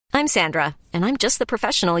I'm Sandra, and I'm just the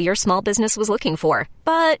professional your small business was looking for.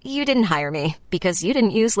 But you didn't hire me because you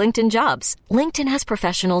didn't use LinkedIn Jobs. LinkedIn has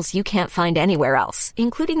professionals you can't find anywhere else,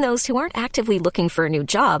 including those who aren't actively looking for a new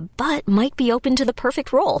job, but might be open to the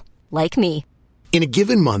perfect role, like me. In a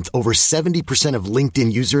given month, over 70% of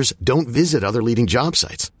LinkedIn users don't visit other leading job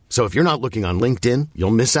sites. So if you're not looking on LinkedIn,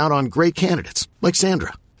 you'll miss out on great candidates like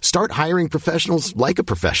Sandra. Start hiring professionals like a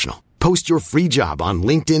professional. Post your free job on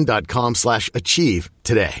linkedin.com/achieve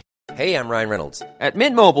today. Hey, I'm Ryan Reynolds. At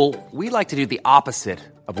Mint Mobile, we like to do the opposite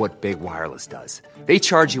of what Big Wireless does. They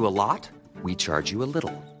charge you a lot, we charge you a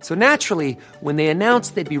little. So naturally, when they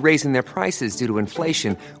announced they'd be raising their prices due to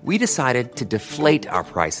inflation, we decided to deflate our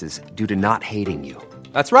prices due to not hating you.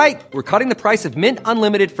 That's right. We're cutting the price of Mint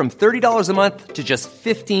Unlimited from $30 a month to just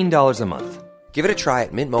 $15 a month. Give it a try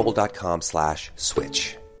at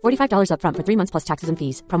mintmobile.com/switch. $45 up front for 3 months plus taxes and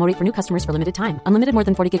fees. Promo rate for new customers for limited time. Unlimited more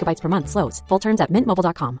than 40 gigabytes per month. Slows full terms at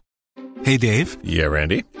mintmobile.com. Hey, Dave. Yeah,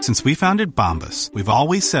 Randy. Since we founded Bombas, we've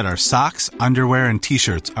always said our socks, underwear, and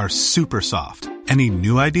T-shirts are super soft. Any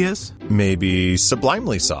new ideas? Maybe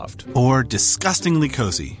sublimely soft. Or disgustingly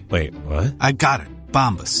cozy. Wait, what? I got it.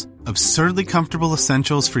 Bombas. Absurdly comfortable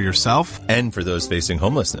essentials for yourself and for those facing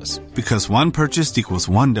homelessness. Because one purchased equals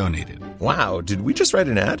one donated. Wow, did we just write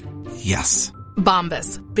an ad? Yes.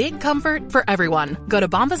 Bombas. Big comfort for everyone. Go to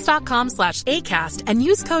bombas.com/ACAST and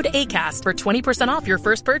use code ACAST for 20% off your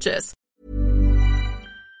first purchase.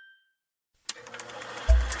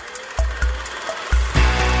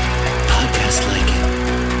 Podcast like it.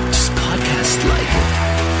 Just podcast like it.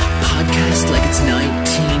 Podcast like it's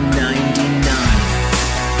 1999.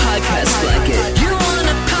 Podcast like it. You want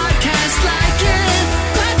a podcast like it?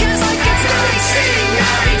 Podcast like it's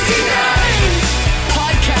 1999.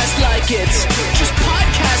 Podcast like it. Just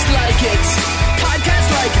podcast like it. Podcast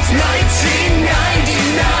like it's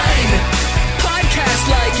 1999. Podcast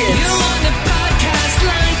like it. You want a podcast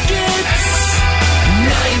like it's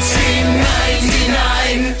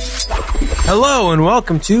 1999. Hello and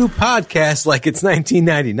welcome to Podcast Like It's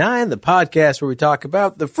 1999, the podcast where we talk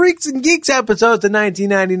about the Freaks and Geeks episodes of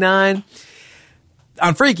 1999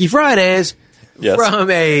 on Freaky Fridays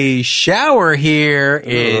from a shower here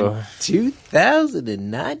in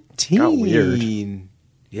 2019. Got weird.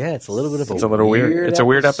 Yeah, it's a little bit of It's a little weird. It's a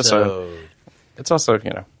weird episode. It's also, I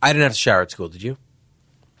didn't have to shower at school, did you?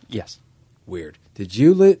 Yes. Weird. Did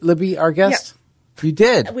you, Libby, our guest? Yeah. You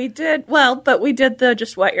did? We did. Well, but we did the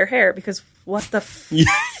just wet your hair because what the fuck?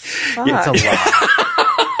 It's a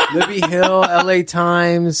lot. Libby Hill, LA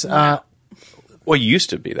Times. Well, you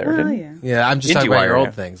used to be there, didn't you? Yeah, I'm just talking about your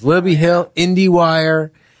old things. Libby Hill,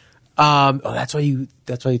 IndieWire. That's why you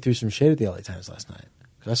threw some shade at the LA Times last night.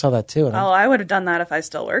 'Cause I saw that too. And I would have done that if I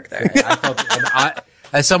still worked there. I felt,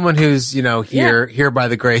 as someone who's here by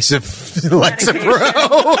the grace of Lexapro.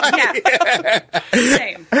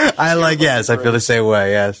 Same. I feel the same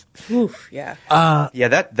way. Yes. Oof, yeah.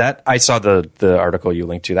 That I saw the article you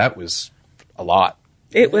linked to. That was a lot.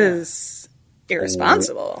 It was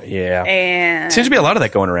irresponsible. Yeah. And seems to be a lot of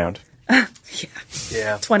that going around.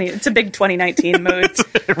 Yeah. It's a big 2019 mood.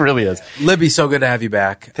 It really is. Libby, so good to have you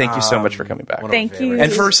back. Thank you so much for coming back. Thank you.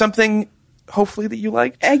 And for something hopefully that you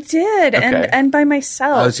liked. I did, Okay. and by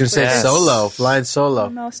myself. I was going to say solo, flying solo. The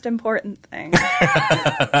most important thing.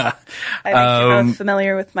 I think you're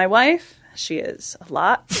familiar with my wife. She is a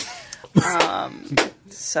lot.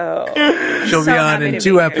 So she'll be on in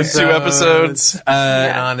 2 episodes. 2 episodes.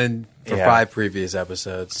 And on for 5 previous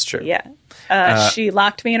episodes. It's true. Yeah. She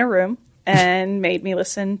locked me in a room and made me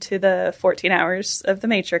listen to the 14 hours of the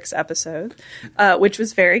Matrix episode, which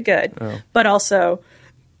was very good. Oh. But also,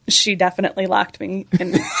 she definitely locked me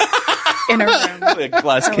in a room. A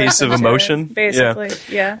glass case of emotion. Basically,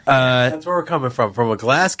 yeah. That's where we're coming from a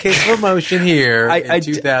glass case of emotion here in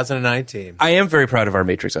 2019. I am very proud of our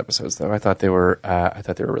Matrix episodes, though. I thought they were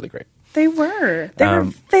really great. They were. They were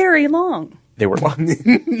very long. They were long.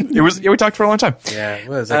 We talked for a long time. Yeah, it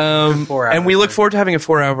was 4 hours. And we look forward to having a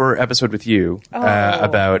 4-hour episode with you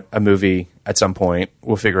about a movie at some point.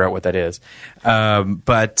 We'll figure out what that is.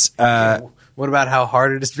 But what about how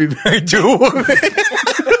hard it is to be married to a woman?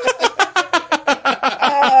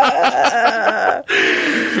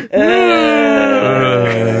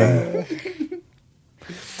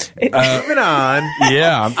 Moving on.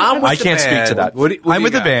 Yeah, I can't speak to that. I'm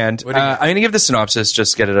with the band. I'm going to give the synopsis,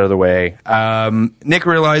 just get it out of the way. Nick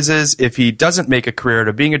realizes if he doesn't make a career out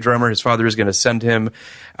of being a drummer, his father is going to send him,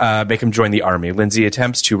 make him join the army. Lindsay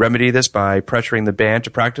attempts to remedy this by pressuring the band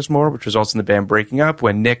to practice more, which results in the band breaking up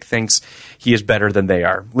when Nick thinks he is better than they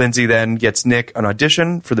are. Lindsay then gets Nick an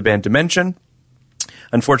audition for the band Dimension.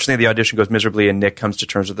 Unfortunately, the audition goes miserably, and Nick comes to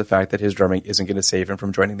terms with the fact that his drumming isn't going to save him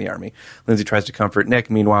from joining the Army. Lindsay tries to comfort Nick.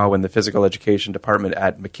 Meanwhile, when the physical education department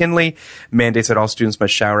at McKinley mandates that all students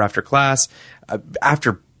must shower after class,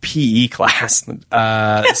 after PE class, Sam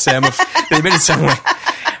they made it sound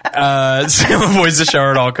like Sam avoids the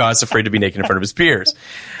shower at all costs, afraid to be naked in front of his peers.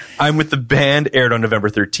 I'm With the Band aired on November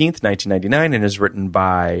 13th, 1999, and is written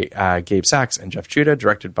by Gabe Sachs and Jeff Judah,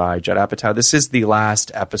 directed by Judd Apatow. This is the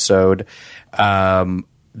last episode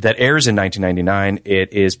that airs in 1999.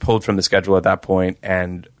 It is pulled from the schedule at that point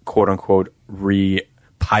and quote-unquote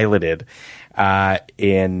re-piloted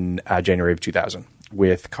in January of 2000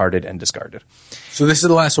 with Carded and Discarded. So this is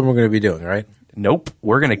the last one we're going to be doing, right? Nope.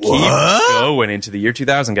 We're going to keep going into the year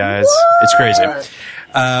 2000, guys. What? It's crazy.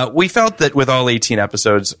 We felt that with all 18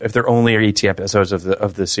 episodes, if there only are 18 episodes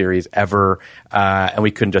of the series ever, and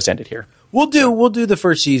we couldn't just end it here. We'll do the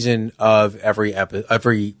first season of every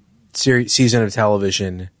season of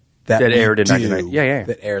television that aired in 99. Yeah.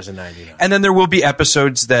 That airs in 99. And then there will be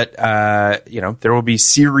episodes that, there will be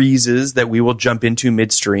series that we will jump into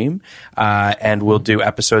midstream, and we'll do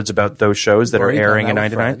episodes about those shows that are airing in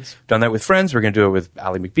 99. We've done that with Friends. We're going to do it with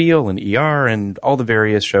Ally McBeal and ER and all the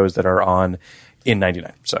various shows that are on in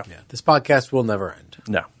 99. So yeah, this podcast will never end.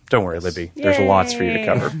 No. Don't worry, Libby. There's lots for you to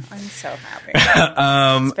cover. I'm so happy.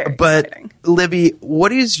 It's very exciting. Libby,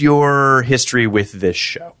 what is your history with this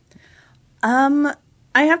show?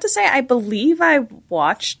 I have to say, I believe I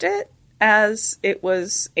watched it as it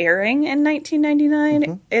was airing in 1999.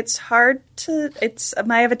 Mm-hmm. It's hard to...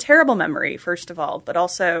 I have a terrible memory, first of all, but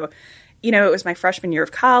also, it was my freshman year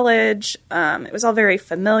of college. It was all very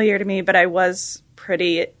familiar to me, but I was a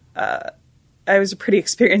pretty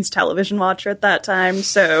experienced television watcher at that time,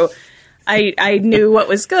 so I knew what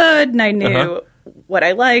was good, and I knew what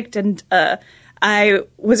I liked, and I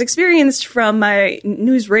was experienced from my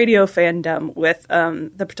news radio fandom with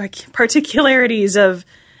the particularities of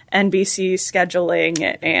NBC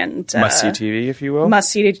scheduling and must-see TV, if you will.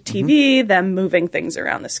 Must-see TV, them moving things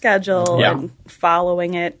around the schedule and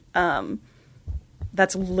following it.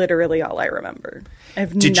 That's literally all I remember.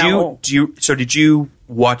 Did you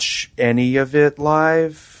watch any of it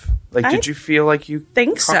live? Did you feel like you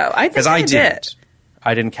think so? I think I did.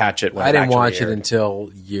 I didn't catch it when I didn't watch aired. it until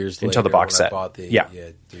years later. Until the box set. I bought the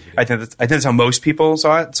DVD. I think that's how most people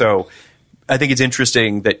saw it. So I think it's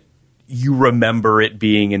interesting that you remember it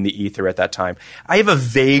being in the ether at that time. I have a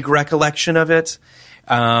vague recollection of it.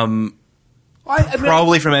 Probably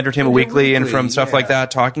from Entertainment Weekly and from stuff like that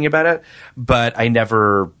talking about it, but I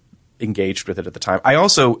never engaged with it at the time.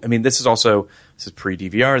 This is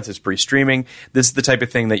pre-DVR, this is pre-streaming. This is the type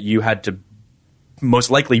of thing that you had to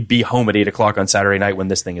most likely be home at 8 o'clock on Saturday night when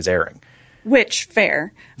this thing is airing. Which,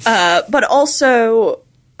 fair. But also,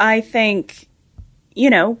 I think,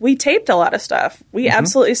 we taped a lot of stuff. We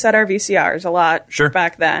absolutely set our VCRs a lot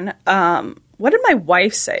back then. What did my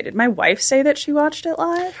wife say? Did my wife say that she watched it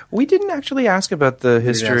live? We didn't actually ask about the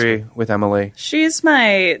history with Emily. She's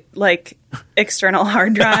my, external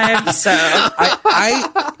hard drive, so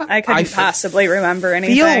I couldn't possibly remember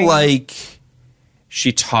anything. I feel like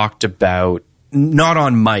she talked about, not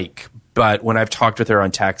on mic, but when I've talked with her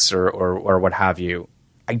on text or what have you,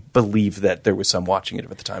 I believe that there was some watching it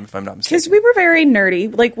at the time, if I'm not mistaken. Because we were very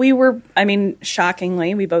nerdy.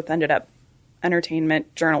 Shockingly, we both ended up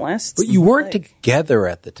entertainment journalists. But you weren't together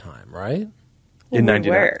at the time, right? In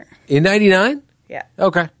 99. In 99? Yeah.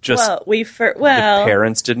 Okay. The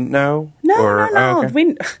parents didn't know? No. Oh,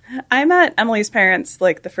 okay. I met Emily's parents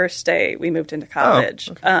the first day we moved into college.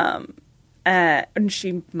 Oh, okay. And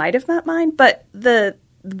she might have met mine, but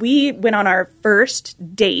we went on our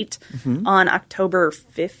first date on October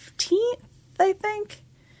 15th, I think.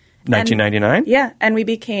 1999? Yeah, and we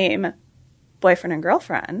became boyfriend and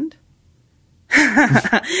girlfriend.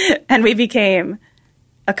 And we became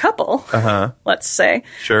a couple, let's say.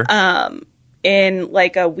 Sure. In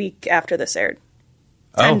a week after this aired.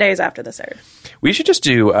 10 days after this aired. We should just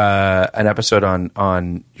do an episode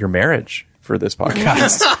on your marriage for this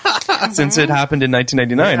podcast. Since it happened in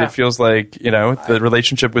 1999, it feels like, the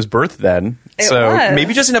relationship was birthed then. It was.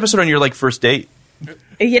 Maybe just an episode on your first date.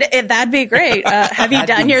 That'd be great. Have you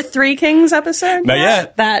done your Three Kings episode? Not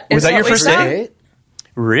yet. Was that your first date?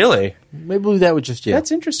 Really? Maybe that was just you.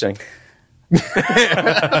 That's interesting.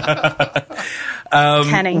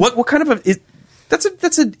 Kenny. What kind of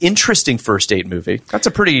that's an interesting first date movie. That's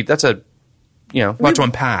a lot to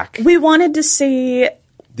unpack. We wanted to see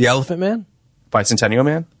The Elephant Man? Bicentennial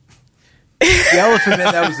Man? The Elephant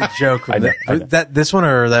Man, that was a joke. I know. This one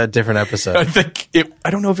or that different episode? I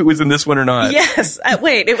don't know if it was in this one or not. Yes.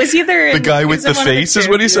 Wait, it was either... The guy with the face is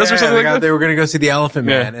what he says or something like that? They were going to go see The Elephant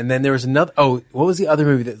Man, and then there was another... Oh, what was the other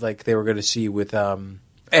movie that they were going to see with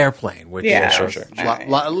Airplane? Which sure.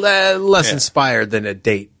 Less inspired than a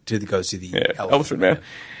date to go see The Elephant Man.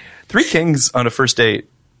 Three Kings on a First Date.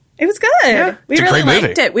 It was good. Yeah, we really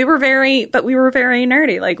liked it. We were very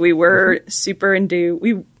nerdy. Like, we were super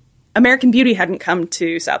into... American Beauty hadn't come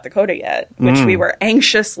to South Dakota yet, which we were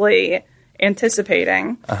anxiously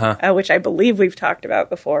anticipating, which I believe we've talked about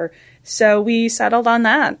before. So we settled on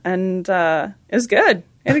that, and it was good.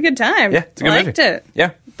 We had a good time. Yeah, it's a good movie. Liked it.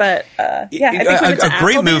 Yeah. But, I think we went to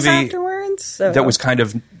great Applebee's movie afterwards. So. That was kind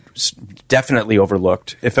of definitely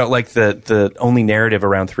overlooked. It felt like the only narrative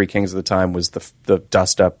around Three Kings at the time was the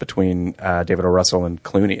dust-up between David O. Russell and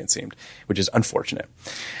Clooney, it seemed, which is unfortunate.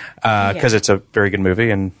 Because it's a very good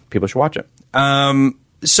movie and people should watch it.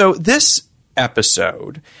 So this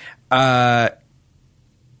episode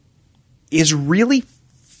is really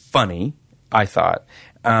funny, I thought.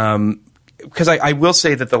 Because I will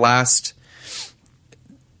say that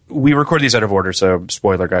we record these out of order, so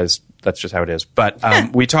spoiler, guys, that's just how it is. But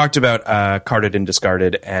we talked about Carded and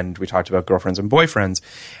Discarded, and we talked about Girlfriends and Boyfriends.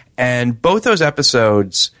 And both those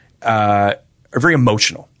episodes are very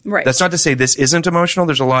emotional. Right. That's not to say this isn't emotional.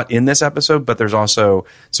 There's a lot in this episode, but there's also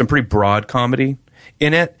some pretty broad comedy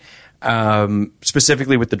in it,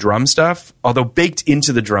 specifically with the drum stuff. Although baked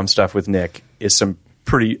into the drum stuff with Nick is some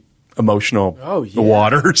pretty emotional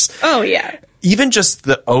waters. Oh, yeah. Even just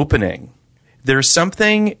the opening, there's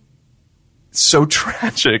something so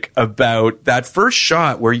tragic about that first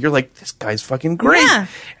shot where you're like, this guy's fucking great. Yeah.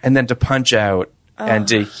 And then to punch out and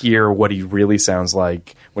to hear what he really sounds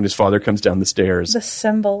like when his father comes down the stairs. The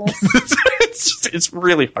cymbals. It's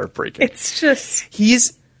really heartbreaking. It's just...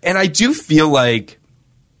 And I do feel like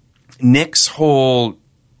Nick's whole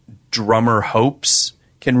drummer hopes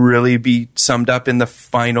can really be summed up in the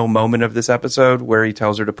final moment of this episode where he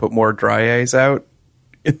tells her to put more dry ice out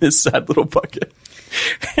in this sad little bucket.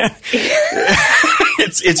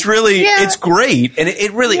 It's really, it's great. And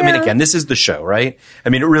it really, I mean, again, this is the show, right? I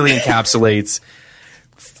mean, it really encapsulates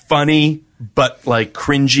funny, but like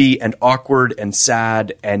cringy and awkward and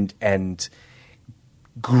sad and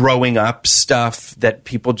growing up stuff that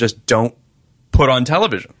people just don't put on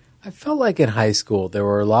television. I felt like in high school there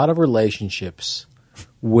were a lot of relationships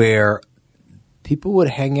where people would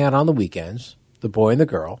hang out on the weekends, the boy and the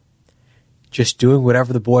girl, just doing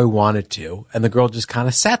whatever the boy wanted to, and the girl just kind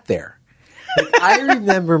of sat there. Like, I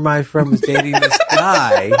remember my friend was dating this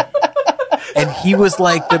guy, and he was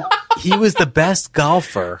like the best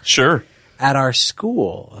golfer. Sure. At our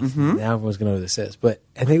school. Mm-hmm. Now everyone's going to know who this is.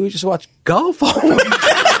 And they would just watch golf all weekend.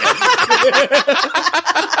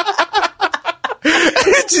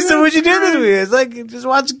 She said, what'd you do this week? It's like, just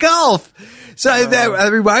watch golf. So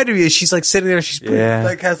that reminded me, she's like sitting there, she's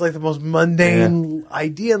like has like the most mundane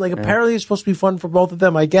idea. And like apparently it's supposed to be fun for both of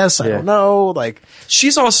them, I guess. I don't know. Like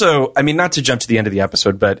she's also, I mean, not to jump to the end of the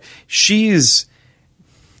episode, but she's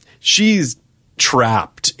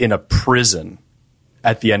trapped in a prison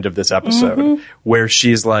at the end of this episode where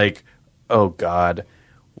she's like, oh God,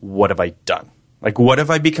 what have I done? Like, what have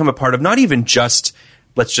I become a part of? Not even just,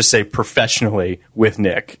 let's just say professionally with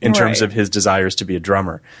Nick in terms of his desires to be a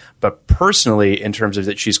drummer, but personally in terms of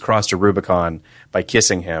that she's crossed a Rubicon by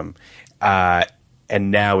kissing him. And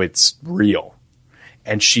now it's real.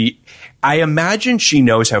 And I imagine she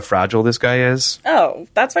knows how fragile this guy is. Oh,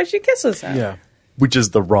 that's why she kisses him. Yeah. Which is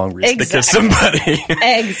the wrong reason to kiss somebody.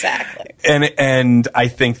 Exactly. And I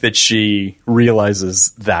think that she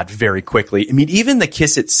realizes that very quickly. I mean, even the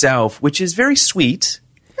kiss itself, which is very sweet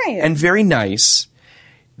and very nice,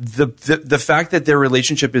 the fact that their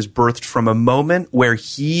relationship is birthed from a moment where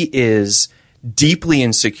he is deeply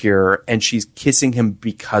insecure and she's kissing him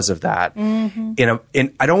because of that.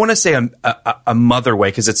 In I don't want to say a mother way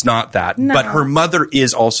because it's not that, but her mother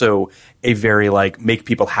is also a very like make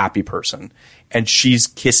people happy person, and she's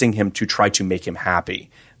kissing him to try to make him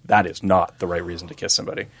happy. That is not the right reason to kiss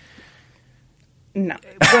somebody. No.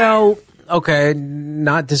 Well, okay,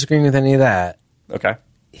 not disagreeing with any of that. Okay.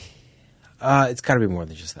 It's got to be more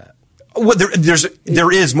than just that. Well,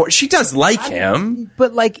 there is more. She does like him,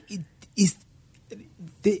 but like,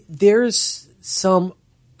 there's some.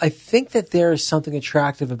 I think that there is something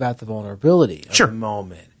attractive about the vulnerability of the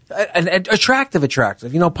moment. And attractive.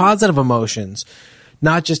 You know, positive emotions,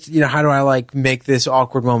 not just how do I like make this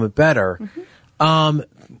awkward moment better.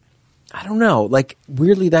 I don't know. Like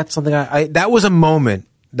weirdly, that's something that was a moment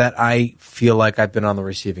that I feel like I've been on the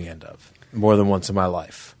receiving end of more than once in my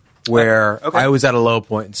life. where I was at a low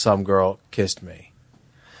point and some girl kissed me.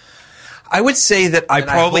 I would say that I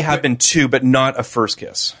probably have been too, but not a first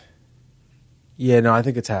kiss. Yeah, no, I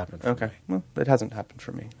think it's happened. Okay, well, it hasn't happened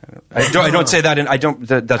for me. I don't say that, and I don't.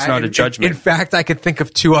 That's not a judgment. In fact, I could think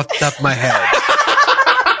of two off the top of my head.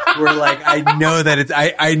 Where I know that it's.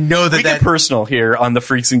 I know that we get personal here on the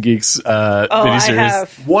Freaks and Geeks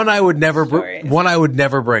miniseries. One I would never. One I would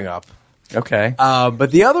never bring up. Okay, but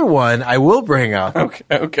the other one I will bring up.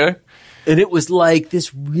 Okay. And it was like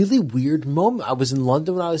this really weird moment. I was in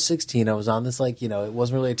London when I was 16. I was on this it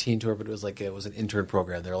wasn't really a teen tour, but it was an intern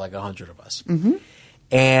program. There were 100 of us. Mm-hmm.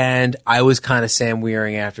 And I was kind of Sam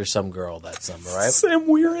Weering after some girl that summer, right? Sam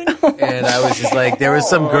Weering. And I was just like, there was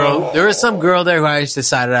some girl there who I just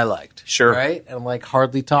decided I liked. Sure. Right? And I'm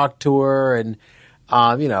hardly talked to her. And,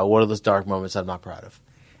 one of those dark moments I'm not proud of.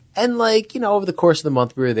 And over the course of the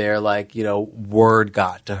month we were there, word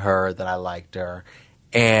got to her that I liked her.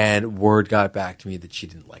 And word got back to me that she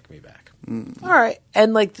didn't like me back. Mm. All right.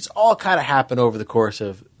 And this all kind of happened over the course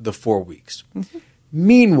of the 4 weeks. Mm-hmm.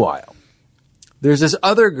 Meanwhile, there's this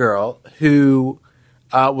other girl who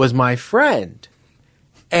was my friend.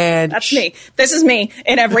 And that's me. This is me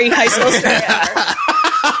in every high school story ever.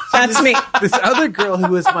 That's me. This other girl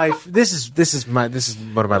who was this is one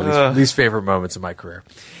of my least favorite moments of my career.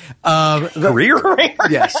 Career?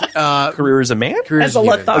 Yes. Career as a man? As a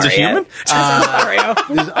Lothario. As a human?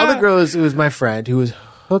 This other girl who was my friend who was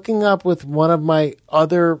hooking up with one of my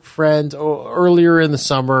other friends earlier in the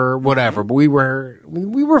summer, whatever. But we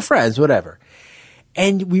were friends, whatever.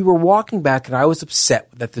 And we were walking back, and I was upset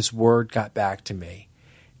that this word got back to me.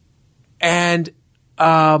 And,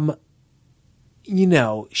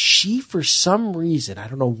 she, for some reason, I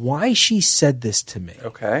don't know why she said this to me.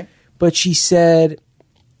 Okay. But she said,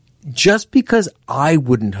 just because I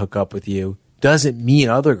wouldn't hook up with you doesn't mean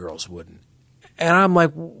other girls wouldn't. And I'm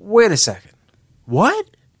like, wait a second. What?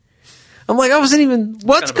 I'm like, I wasn't even,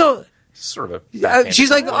 what's going sort of.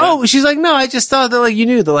 She's like, no, I just thought that you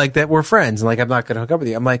knew that that we're friends and I'm not going to hook up with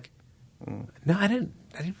you. I'm like, no, I didn't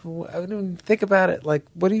even think about it.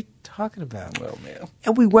 What are you talking about? Oh man.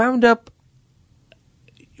 And we wound up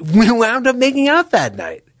making out that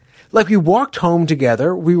night. We walked home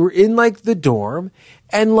together. We were in the dorm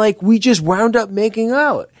and we just wound up making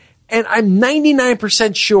out. And I'm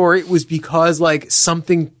 99% sure it was because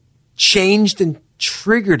something changed and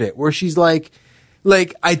triggered it where she's like,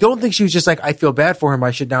 I don't think she was just I feel bad for him.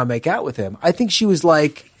 I should now make out with him. I think she was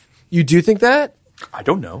like, you do think that? I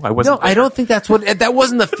don't know. I wasn't. No, I don't think that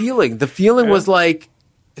wasn't the feeling. The feeling was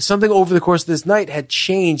something over the course of this night had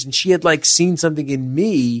changed and she had seen something in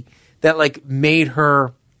me that made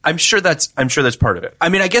her. I'm sure that's part of it. I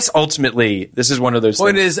mean, I guess ultimately this is one of those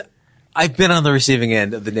Point is, I've been on the receiving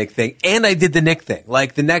end of the Nick thing and I did the Nick thing.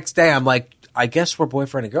 The next day I'm I guess we're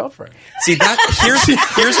boyfriend and girlfriend. See that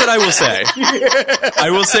here's what I will say. I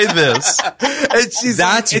will say this.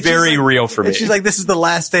 That's very real for me. And she's like, this is the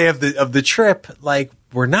last day of the trip.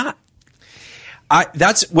 We're not. I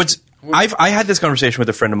had this conversation with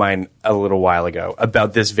a friend of mine a little while ago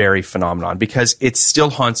about this very phenomenon because it still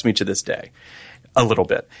haunts me to this day a little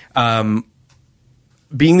bit.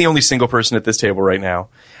 Being the only single person at this table right now,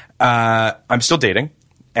 I'm still dating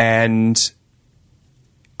and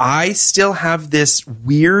I still have this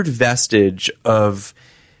weird vestige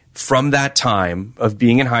from that time of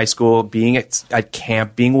being in high school, being at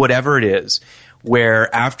camp, being whatever it is,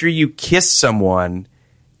 where after you kiss someone,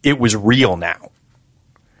 it was real now.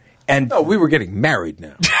 And we were getting married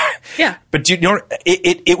now. Yeah. But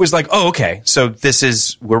it was oh, okay, so this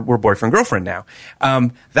is we're boyfriend girlfriend now.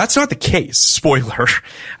 That's not the case. Spoiler.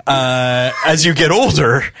 As you get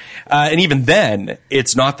older, and even then,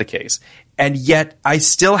 it's not the case. And yet, I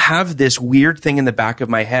still have this weird thing in the back of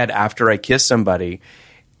my head after I kiss somebody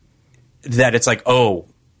that it's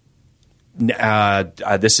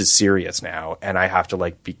this is serious now, and I have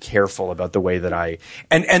to be careful about the way that I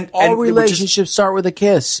and all relationships start with a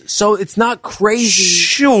kiss, so it's not crazy.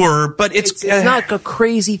 Sure, but it's not a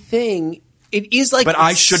crazy thing. It is but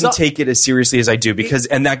I shouldn't take it as seriously as I do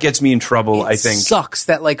and that gets me in trouble. I think it sucks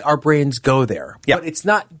that our brains go there. Yeah, but it's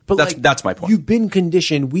not. But that's my point. You've been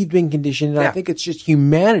conditioned. We've been conditioned, and I think it's just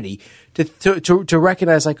humanity to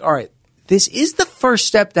recognize all right, this is the first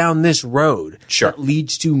step down this road that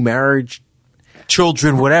leads to marriage,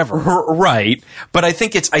 children, whatever. Right, but I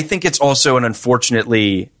think it's also an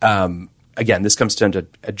unfortunately again, this comes down to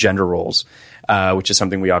gender roles. Which is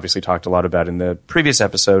something we obviously talked a lot about in the previous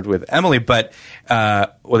episode with Emily, but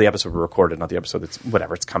the episode we recorded, not the episode that's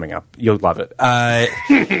whatever, it's coming up. You'll love it. I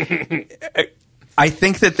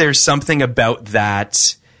think that there's something about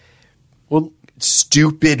that. Well,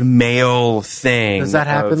 stupid male thing. Does that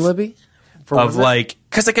happen, Libby? Of like,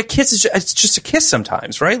 because like a kiss is it's just a kiss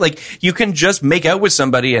sometimes, right? Like you can just make out with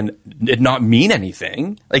somebody and it not mean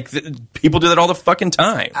anything. Like people do that all the fucking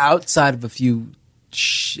time. Outside of a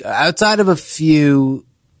few,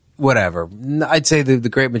 whatever. I'd say the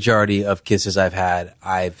great majority of kisses I've had,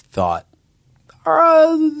 I've thought,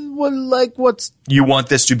 what's... You want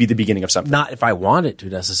this to be the beginning of something. Not if I want it to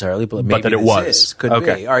necessarily, but maybe that it was. Could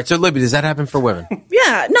be. All right, so Libby, does that happen for women?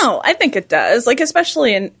 Yeah, no, I think it does. Like,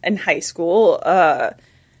 especially in high school.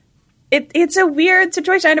 It's a weird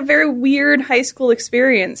situation. I had a very weird high school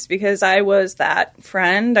experience because I was that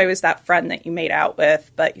friend. I was that friend that you made out with,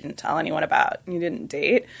 but you didn't tell anyone about. You didn't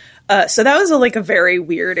date. So that was a very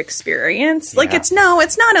weird experience. Like, it's not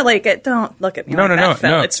don't look at me like that, Phil.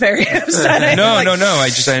 No. It's very upsetting. No.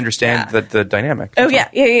 I understand the dynamic. Oh,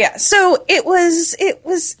 yeah. So it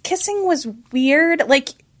was kissing was weird. Like,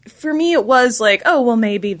 for me, it was like, oh, well,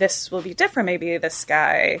 maybe this will be different. Maybe this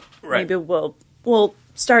guy, maybe we'll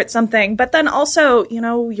start something. But then also,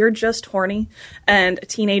 you're just horny and a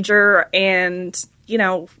teenager and,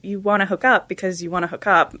 you want to hook up because you want to hook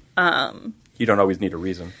up. You don't always need a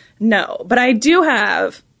reason. No, but I do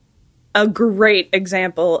have a great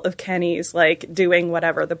example of Kenny's doing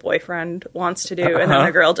whatever the boyfriend wants to do, and then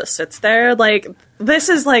the girl just sits there. This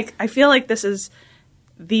is I feel like this is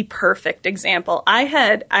the perfect example.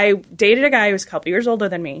 I dated a guy who was a couple years older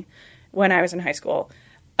than me when I was in high school.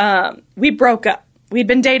 We broke up. We'd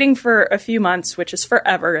been dating for a few months, which is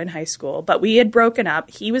forever in high school, but we had broken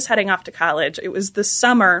up. He was heading off to college. It was the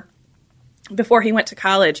summer before he went to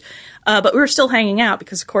college, but we were still hanging out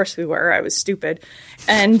because, of course, we were. I was stupid.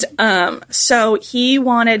 And so he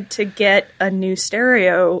wanted to get a new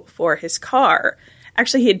stereo for his car.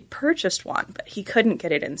 Actually, he had purchased one, but he couldn't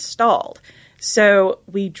get it installed. So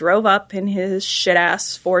we drove up in his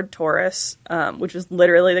shit-ass Ford Taurus, which was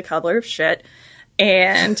literally the color of shit,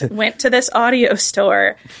 and went to this audio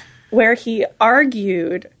store where he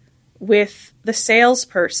argued with the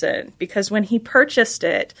salesperson because when he purchased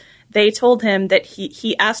it, they told him that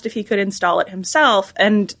he asked if he could install it himself,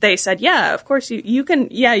 and they said, yeah, of course you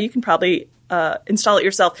can probably install it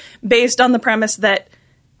yourself, based on the premise that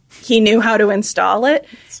he knew how to install it.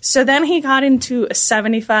 So then he got into a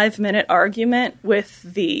 75-minute argument with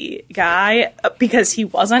the guy because he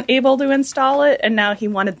wasn't able to install it, and now he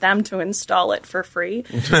wanted them to install it for free.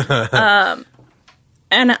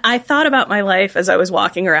 And I thought about my life as I was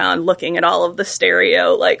walking around looking at all of the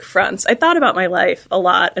stereo fronts. I thought about my life a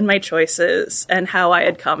lot and my choices and how I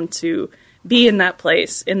had come to be in that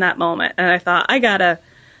place in that moment. And I thought, I gotta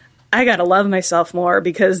love myself more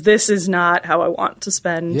because this is not how I want to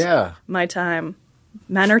spend my time.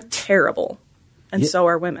 Men are terrible. And so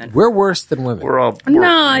are women. We're worse than women.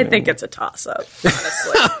 I think it's a toss-up,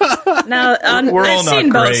 honestly. Now, I've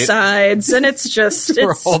seen both sides, and it's just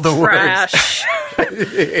it's all the trash.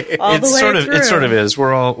 It sort of is.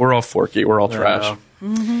 We're all forky. We're all trash.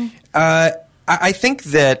 Mm-hmm. I think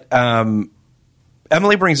that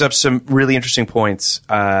Emily brings up some really interesting points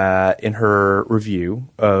in her review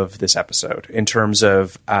of this episode in terms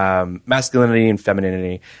of masculinity and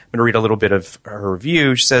femininity. I'm going to read a little bit of her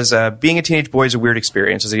review. She says, being a teenage boy is a weird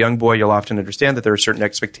experience. As a young boy, you'll often understand that there are certain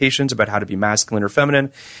expectations about how to be masculine or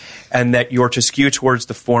feminine, and that you're to skew towards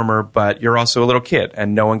the former, but you're also a little kid,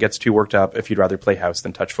 and no one gets too worked up if you'd rather play house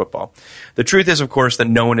than touch football. The truth is, of course, that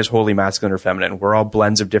no one is wholly masculine or feminine. We're all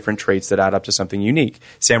blends of different traits that add up to something unique.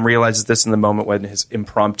 Sam realizes this in the moment when his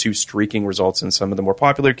impromptu streaking results in some of the more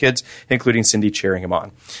popular kids, including Cindy, cheering him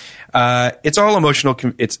on. It's all emotional.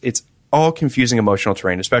 It's all confusing emotional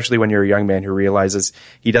terrain, especially when you're a young man who realizes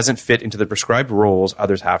he doesn't fit into the prescribed roles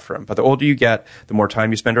others have for him. But the older you get, the more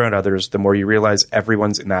time you spend around others, the more you realize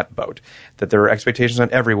everyone's in that boat, that there are expectations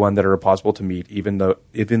on everyone that are impossible to meet, even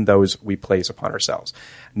those we place upon ourselves.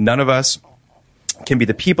 None of us can be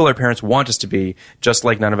the people our parents want us to be, just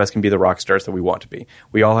like none of us can be the rock stars that we want to be.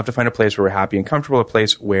 We all have to find a place where we're happy and comfortable, a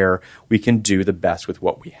place where we can do the best with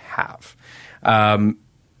what we have.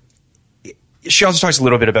 She also talks a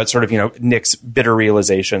little bit about sort of, Nick's bitter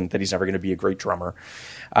realization that he's never going to be a great drummer.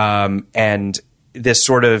 And this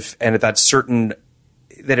sort of, and at that certain,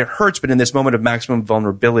 that it hurts, but in this moment of maximum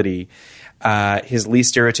vulnerability, his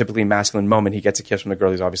least stereotypically masculine moment, he gets a kiss from the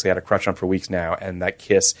girl he's obviously had a crush on for weeks now, and that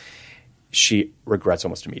kiss she regrets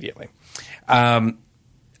almost immediately.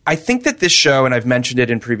 I think that this show, and I've mentioned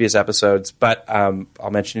it in previous episodes, but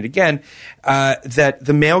I'll mention it again, that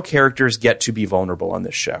the male characters get to be vulnerable on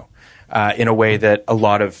this show. In a way that a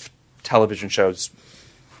lot of television shows,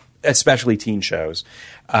 especially teen shows,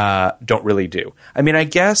 don't really do. I mean, I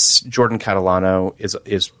guess Jordan Catalano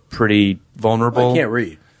is pretty vulnerable. I can't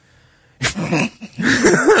read.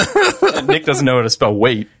 Nick doesn't know how to spell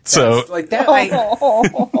wait, so like that.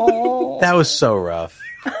 That was so rough.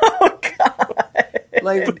 Oh God!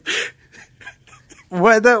 Like,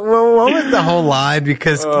 what was the whole line?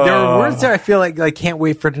 Because there were words there I feel like can't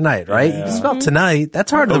wait for tonight, right? Yeah. You can spell tonight.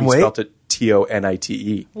 That's harder than wait. He spelled it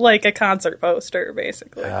Tonite. Like a concert poster,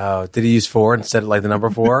 basically. Oh, did he use 4 instead of like the number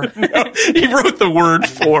 4? No, he wrote the word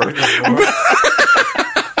 4.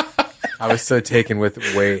 I was so taken with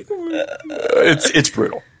wait. It's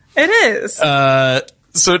brutal. It is.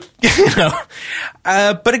 So,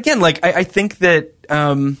 but again, like I think that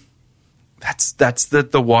that's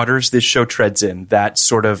the waters this show treads in. That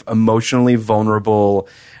sort of emotionally vulnerable,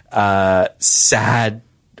 sad,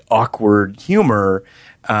 awkward humor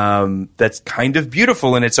that's kind of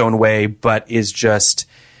beautiful in its own way, but is just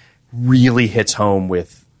really hits home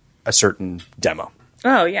with a certain demo.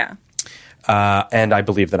 Oh, yeah. And I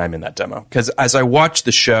believe that I'm in that demo. Because as I watch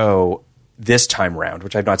the show this time round,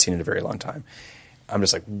 which I've not seen in a very long time, I'm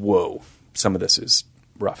just like, whoa, some of this is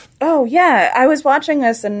rough. Oh, yeah. I was watching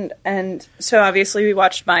this, and so obviously we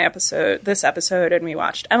watched this episode, and we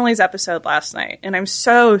watched Emily's episode last night. And I'm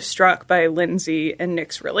so struck by Lindsay and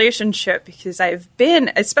Nick's relationship because I've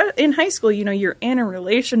been, especially in high school, you're in a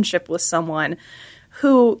relationship with someone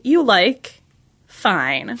who you like,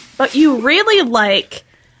 fine, but you really like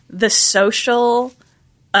the social,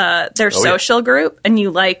 social group, and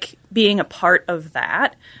you like being a part of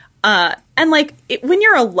that. And like when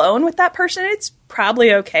you're alone with that person, it's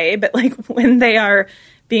probably okay. But like when they are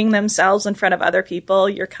being themselves in front of other people,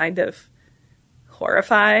 you're kind of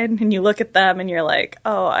horrified, and you look at them and you're like,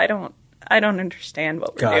 oh, I don't understand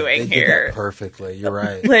what we're doing they here. Did that perfectly. You're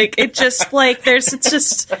right. Like it just like there's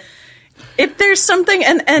something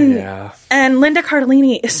and Linda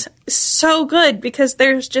Cardellini is so good because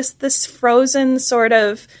there's just this frozen sort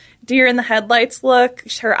of deer in the headlights look.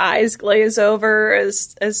 Her eyes glaze over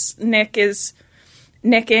as Nick is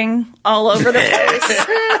nicking all over the place.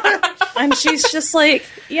 And she's just like,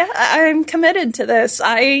 yeah, I'm committed to this.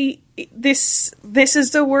 This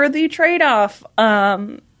is the worthy trade-off.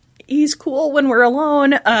 He's cool when we're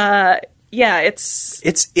alone. It's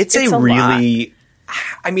a really lot.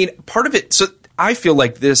 I mean, part of it, so I feel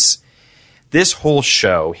like this whole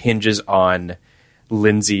show hinges on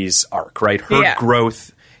Lindsay's arc, right? Her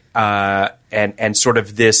growth and sort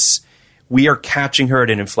of this, we are catching her at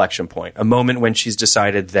an inflection point, a moment when she's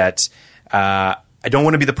decided that I don't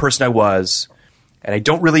want to be the person I was, and I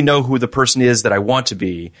don't really know who the person is that I want to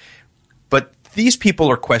be, but these people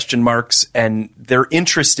are question marks, and they're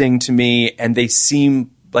interesting to me, and they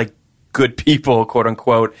seem like good people, quote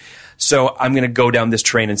unquote. So I'm going to go down this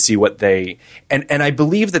train and see what they – and I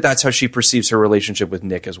believe that that's how she perceives her relationship with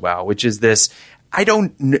Nick as well, which is this –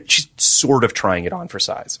 she's sort of trying it on for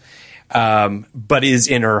size, but is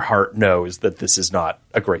in her heart knows that this is not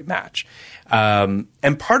a great match. And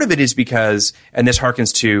part of it is because – and this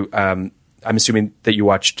harkens to I'm assuming that you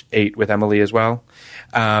watched 8 with Emily as well.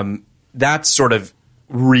 That's sort of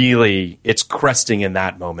really – it's cresting in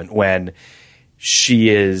that moment when she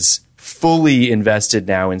is – fully invested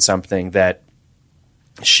now in something that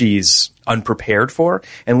she's unprepared for.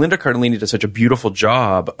 And Linda Cardellini does such a beautiful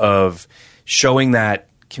job of showing that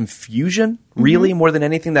confusion, really, more than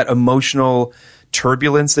anything, that emotional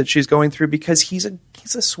turbulence that she's going through, because he's a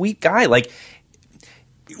sweet guy. Like,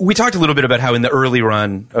 we talked a little bit about how in the early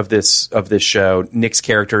run of this show, Nick's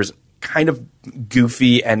character is kind of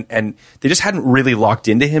goofy, and they just hadn't really locked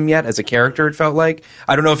into him yet as a character, it felt like.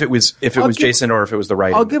 I don't know if it was Jason or if it was the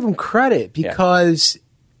writing. I'll give him credit because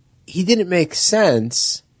he didn't make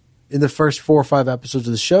sense in the first 4 or 5 episodes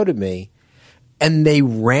of the show to me, and they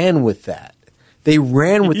ran with that. They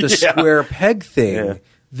ran with the square peg thing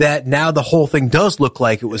that now the whole thing does look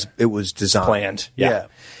like it was designed. Planned. Yeah.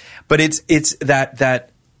 But it's that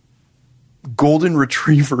golden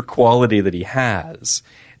retriever quality that he has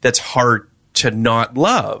that's hard to not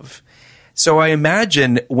love. So I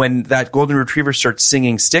imagine when that golden retriever starts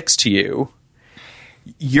singing Styx to you,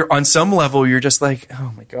 you're on some level, you're just like,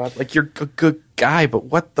 oh my God, like you're a good guy, but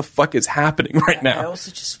what the fuck is happening right now? I also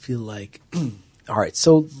just feel like, all right,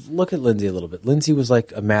 so look at Lindsay a little bit. Lindsay was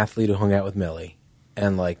like a mathlete who hung out with Millie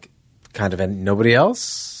and like kind of nobody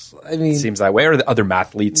else. I mean, seems that way. Or the other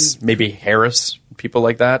mathletes, maybe Harris, people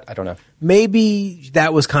like that. I don't know. Maybe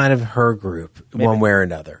that was kind of her group, one way or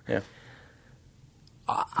another. Yeah.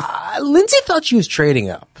 Lindsay thought she was trading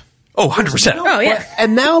up. Oh, 100%. Oh, yeah.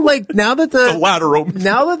 And now that the ladder opens.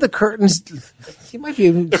 Now that the curtains, he might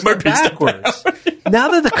be backwards. Now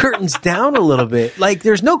that the curtain's down a little bit, like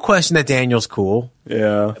there's no question that Daniel's cool.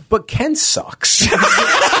 Yeah. But Ken sucks.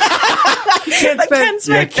 Ken's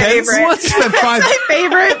my favorite. What's the five? My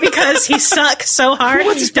favorite because he sucks so hard.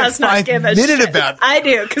 He does not give a shit about. I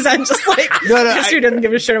do because I'm just like this dude doesn't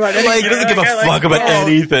give a shit about anything. He doesn't give a fuck about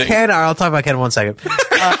anything. Ken, I'll talk about Ken in 1 second.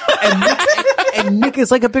 And Nick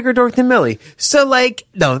is like a bigger dork than Millie. So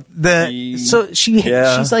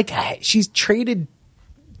she's like she's traded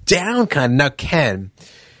down kind of. Now Ken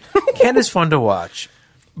is fun to watch,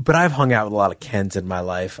 but I've hung out with a lot of Kens in my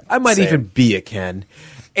life. I might even be a Ken,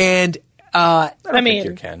 and I mean,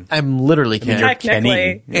 you're Ken. I'm literally Ken. You're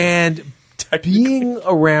Kenny. And being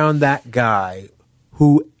around that guy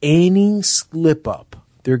who any slip up,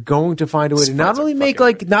 they're going to find a way to not only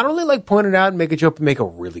point it out and make a joke, but make a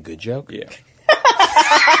really good joke. Yeah.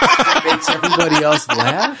 Makes everybody else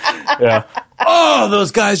laugh. Yeah. Oh,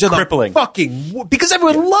 those guys are crippling. Because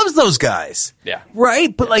everyone loves those guys. Yeah.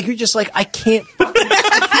 Right? But you're just like, I can't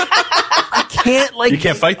you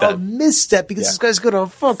can't fight that. A misstep because this guy's going to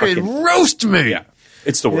fucking roast me. Yeah.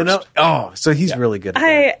 It's the worst. So he's really good at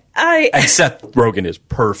that. And Seth Rogen is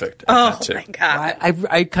perfect at that too. My God.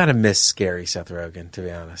 I kind of miss scary Seth Rogen, to be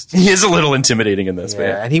honest. He is a little intimidating in this,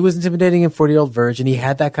 man. And he was intimidating in 40-Year-Old Virgin. He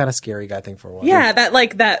had that kind of scary guy thing for a while. Yeah,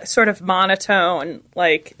 that sort of monotone,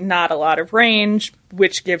 not a lot of range,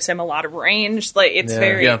 which gives him a lot of range. It's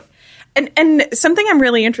very... Yeah. And something I'm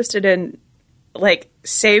really interested in,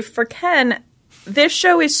 save for Ken, this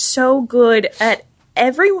show is so good at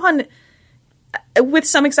everyone... with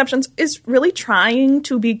some exceptions, is really trying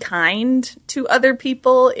to be kind to other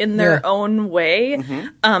people in their own way.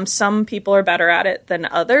 Mm-hmm. Some people are better at it than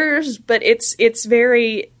others, but it's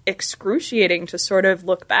very excruciating to sort of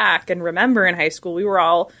look back and remember in high school we were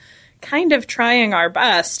all kind of trying our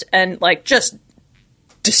best and just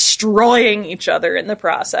destroying each other in the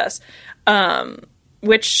process,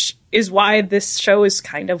 which is why this show is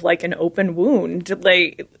kind of like an open wound.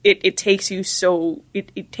 It takes you so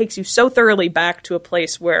thoroughly back to a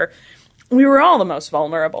place where we were all the most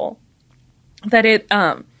vulnerable that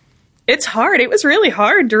it's hard. It was really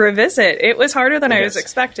hard to revisit. It was harder than I was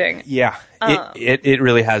expecting. Yeah, it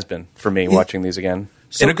really has been for me watching these again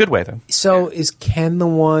in a good way though. So is Ken the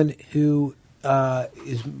one who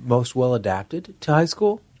is most well adapted to high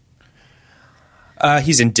school?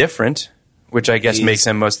 He's indifferent. Which I guess makes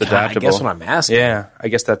him most adaptable. I guess what I'm asking. Yeah, I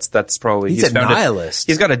guess that's probably... He's a nihilist.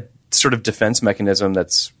 He's got a sort of defense mechanism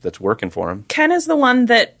that's working for him. Ken is the one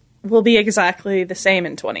that will be exactly the same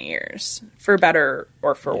in 20 years, for better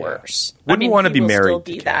or for worse. Wouldn't want to be married. He will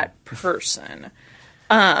still be that person.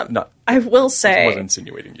 No, I will say... I was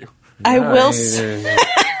insinuating you. I will say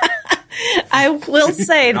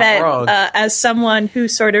that as someone who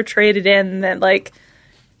sort of traded in that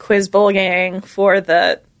Quiz Bowl gang for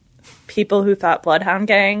the... people who thought Bloodhound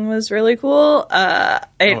Gang was really cool.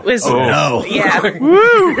 It was... Oh, no. Yeah.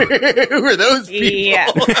 Woo! Who are those people?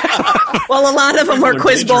 Yeah. Well, a lot of them were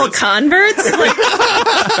Quiz Bowl converts.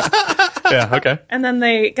 Yeah, okay. And then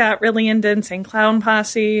they got really into Insane Clown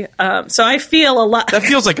Posse. So I feel a lot... That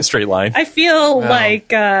feels like a straight line. I feel like...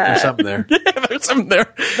 there's something there. Yeah, there's something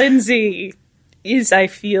there. Lindsay is,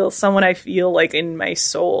 someone I feel in my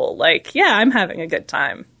soul. I'm having a good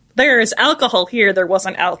time. There is alcohol here. There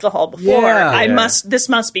wasn't alcohol before. This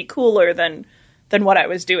must be cooler than what I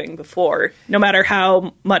was doing before, no matter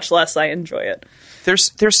how much less I enjoy it.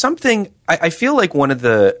 There's something I feel like one of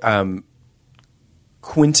the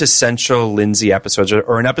quintessential Lindsay episodes,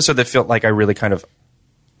 or an episode that felt like I really kind of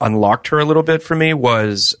unlocked her a little bit for me,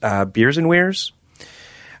 was Beers and Weirs.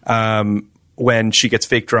 When she gets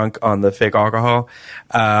fake drunk on the fake alcohol,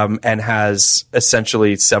 and has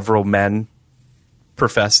essentially several men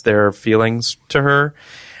profess their feelings to her,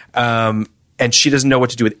 and she doesn't know what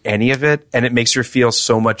to do with any of it, and it makes her feel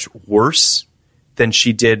so much worse than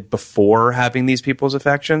she did before having these people's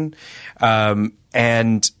affection.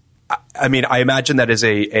 And I mean, I imagine that is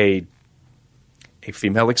a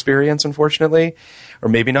female experience, unfortunately, or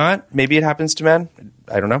maybe not. Maybe it happens to men.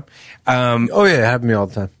 I don't know. It happened to me all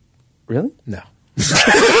the time. Really? No.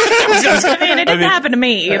 It didn't happen to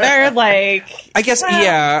me either. I guess,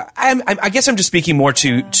 I guess I'm just speaking more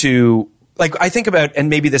to I think about, and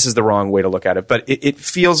maybe this is the wrong way to look at it, but it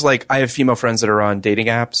feels like I have female friends that are on dating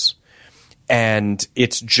apps, and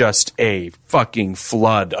it's just a fucking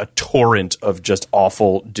flood, a torrent of just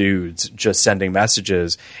awful dudes just sending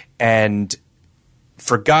messages. And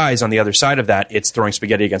for guys on the other side of that, it's throwing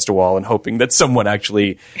spaghetti against a wall and hoping that someone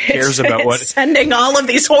actually cares about what... Sending all of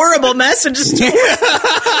these horrible messages to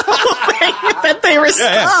hoping that they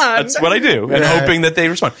respond. Yeah, that's what I do, and hoping that they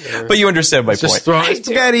respond. But you understand my point. Just throwing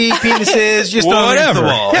spaghetti, penises, just throwing it against the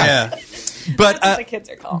wall. Yeah. But that's what the kids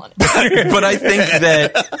are calling it. But I think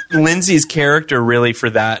that Lindsay's character really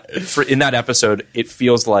in that episode, it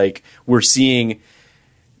feels like we're seeing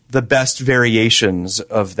the best variations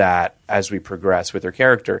of that as we progress with her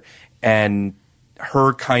character. And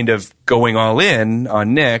her kind of going all in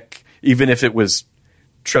on Nick, even if it was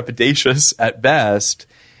trepidatious at best,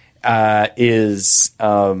 is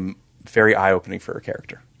very eye-opening for her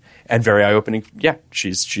character. And very eye-opening. Yeah,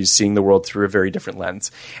 she's seeing the world through a very different lens.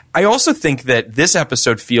 I also think that this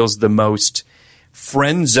episode feels the most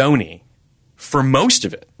friend-zoney for most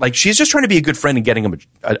of it. Like, she's just trying to be a good friend and getting him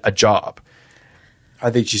a job.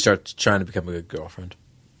 I think she starts trying to become a good girlfriend.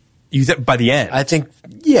 By the end? I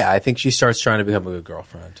think she starts trying to become a good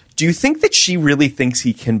girlfriend. Do you think that she really thinks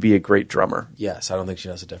he can be a great drummer? Yes, I don't think she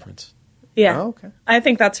knows the difference. Yeah. Oh, okay. I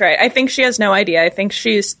think that's right. I think she has no idea. I think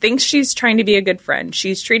thinks she's trying to be a good friend.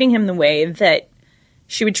 She's treating him the way that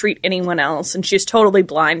she would treat anyone else, and she's totally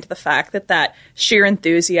blind to the fact that sheer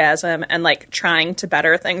enthusiasm and like trying to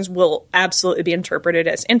better things will absolutely be interpreted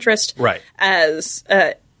as interest. Right. As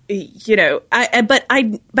but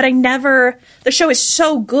I never. The show is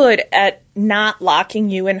so good at not locking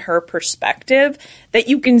you in her perspective that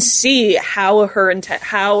you can see how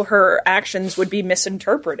her actions would be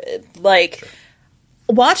misinterpreted. Like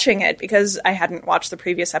watching it, because I hadn't watched the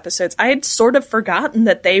previous episodes, I had sort of forgotten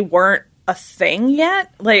that they weren't a thing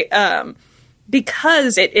yet. Like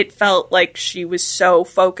because it felt like she was so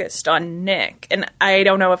focused on Nick. And I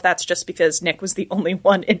don't know if that's just because Nick was the only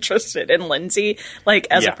one interested in Lindsay, like,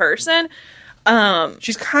 as a person.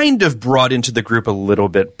 She's kind of brought into the group a little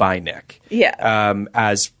bit by Nick. Yeah.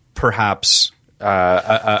 As perhaps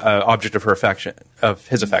a object of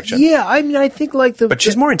his affection. Yeah, I mean, I think like But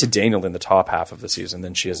she's more into Daniel in the top half of the season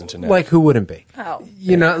than she is into Nick. Like, who wouldn't be? Oh.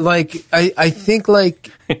 You know, like, I think like,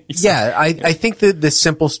 yeah, I think that the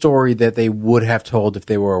simple story that they would have told if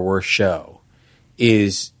they were a worse show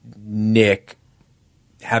is Nick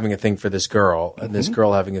having a thing for this girl and this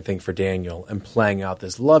girl having a thing for Daniel and playing out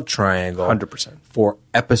this love triangle 100% for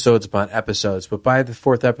episodes upon episodes. But by the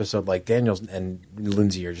fourth episode, like, Daniel and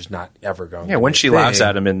Lindsay are just not ever going to when she laughs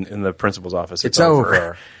at him in the principal's office, it's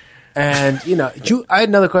over. And, you know, I had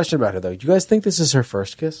another question about her, though. Do you guys think this is her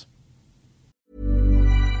first kiss?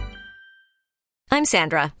 I'm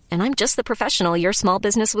Sandra, and I'm just the professional your small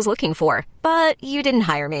business was looking for. But you didn't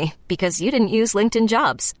hire me because you didn't use LinkedIn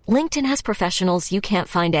Jobs. LinkedIn has professionals you can't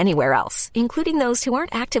find anywhere else, including those who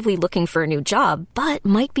aren't actively looking for a new job, but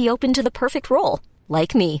might be open to the perfect role,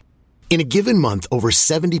 like me. In a given month, over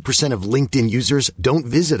 70% of LinkedIn users don't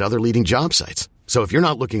visit other leading job sites. So if you're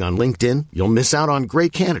not looking on LinkedIn, you'll miss out on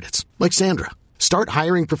great candidates like Sandra. Start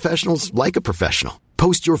hiring professionals like a professional.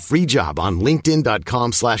 Post your free job on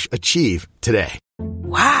linkedin.com/achieve today.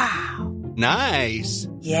 Wow. Nice.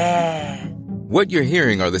 Yeah. What you're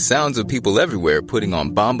hearing are the sounds of people everywhere putting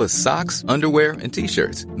on Bombas socks, underwear, and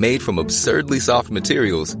T-shirts made from absurdly soft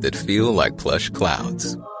materials that feel like plush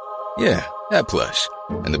clouds. Yeah, that plush.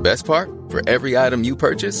 And the best part? For every item you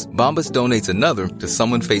purchase, Bombas donates another to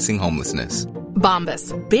someone facing homelessness.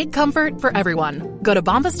 Bombas. Big comfort for everyone. Go to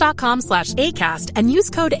bombas.com/ACAST and use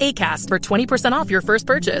code ACAST for 20% off your first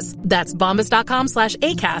purchase. That's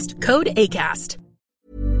bombas.com/ACAST. Code ACAST.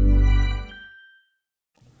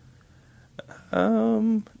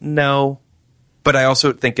 No. But I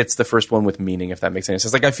also think it's the first one with meaning, if that makes any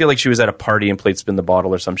sense. Like, I feel like she was at a party and played Spin the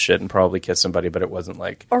Bottle or some shit and probably kissed somebody, but it wasn't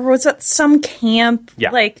like... Or was it some camp,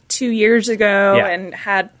 like, 2 years ago and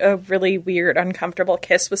had a really weird, uncomfortable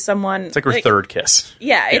kiss with someone? It's like her third kiss.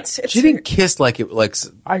 Yeah, it's she didn't kiss like it... like.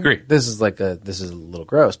 I agree. This is a little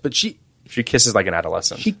gross, but she kisses like an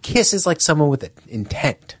adolescent. She kisses like someone with an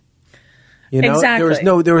intent. You know,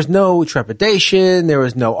 exactly. there was no trepidation. There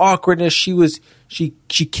was no awkwardness. She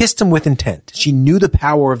kissed him with intent. She knew the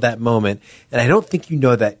power of that moment, and I don't think you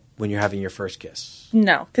know that when you're having your first kiss.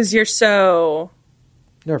 No, because you're so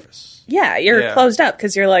nervous. Yeah, you're closed up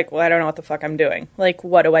because you're like, well, I don't know what the fuck I'm doing. Like,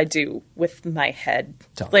 what do I do with my head?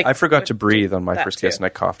 Like, I forgot to breathe on my first kiss, and I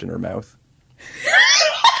coughed in her mouth.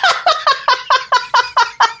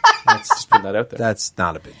 Let's just put that out there. That's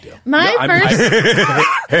not a big deal.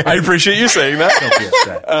 I appreciate you saying that. Don't be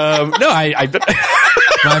upset.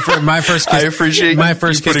 My first kiss. I appreciate my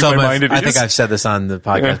first kiss. I think ease. I've said this on the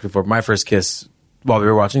podcast before. My first kiss while we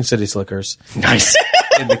were watching City Slickers. Nice.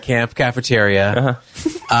 In the camp cafeteria.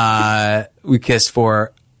 We kissed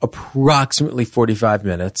for approximately 45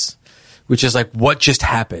 minutes. Which is like what just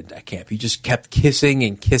happened at camp. You just kept kissing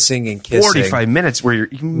and kissing and kissing. 45 minutes where your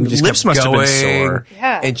lips must have been sore.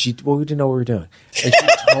 Yeah. And we didn't know what we were doing. And she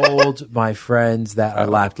told my friends that I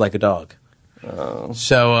laughed like a dog. Oh.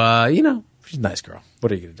 So, She's a nice girl.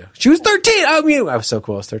 What are you going to do? She was 13. I mean, I was so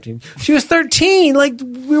cool. I was 13. She was 13. Like,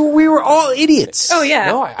 we were all idiots. Oh, yeah.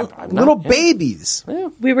 No, I'm little babies. Yeah.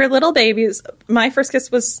 We were little babies. My first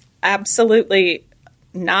kiss was absolutely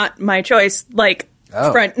not my choice. Like,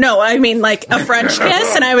 like a French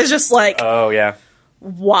kiss. And I was just like, oh, yeah.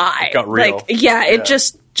 Why? It got real. Like, it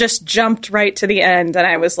just jumped right to the end. And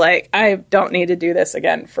I was like, I don't need to do this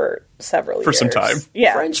again for several years. For some time.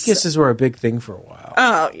 Yeah. French kisses were a big thing for a while.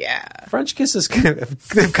 Oh, yeah. French kisses,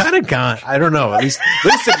 they've kind of gone. I don't know. At least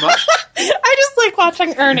in my... I just like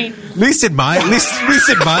watching Ernie. At least in my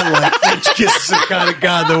life, French kisses have kind of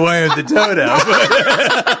gone the way of the dodo.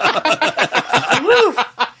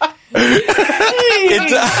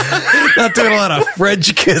 Not doing a lot of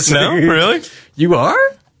French kissing. No, really? You are?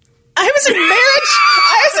 I was in marriage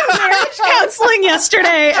counseling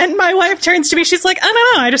yesterday, and my wife turns to me. She's like, I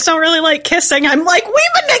don't know. I just don't really like kissing. I'm like,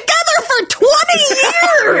 we've been together for 20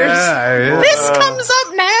 years. This comes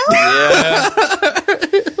up now. Yeah.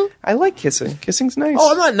 I like kissing. Kissing's nice.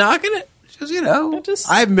 Oh, I'm not knocking it. Just,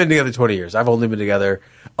 I haven't been together 20 years. I've only been together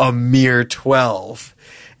a mere 12.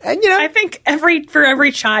 And, I think for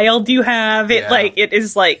every child you have, it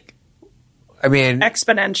is like, I mean,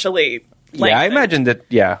 exponentially. I imagine that,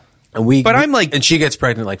 and she gets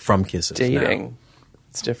pregnant like from kisses. Dating. Now.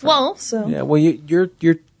 It's different. Well, so. Yeah, well,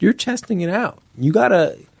 you're testing it out. You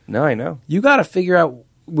gotta. No, I know. You gotta figure out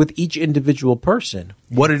with each individual person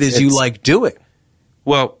what it is you like doing.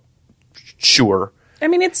 Well, sure. I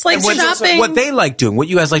mean, it's like shopping. What they like doing, what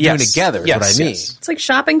you guys like doing together is what I mean. Yes. It's like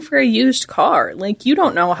shopping for a used car. Like, you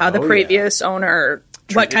don't know how the previous owner,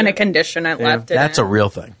 what kind of condition it left it in. That's a real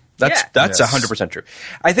thing. That's 100% true.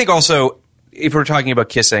 I think also, if we're talking about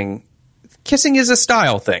kissing is a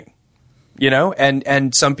style thing,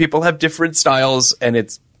 and some people have different styles, and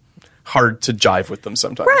it's hard to jive with them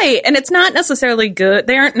sometimes. Right, and it's not necessarily good.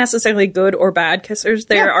 They aren't necessarily good or bad kissers.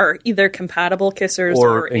 They are either compatible kissers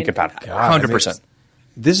or incompatible. 100%.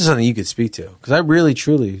 This is something you could speak to, because I really,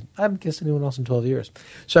 truly, I haven't kissed anyone else in 12 years.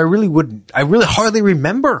 So I really hardly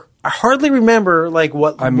remember. Like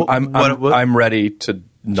what I'm ready to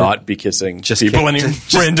not be kissing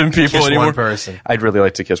random people anymore. One person. I'd really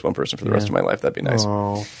like to kiss one person for the rest of my life. That'd be nice.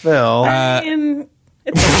 Oh, Phil.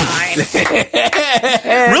 It's fine.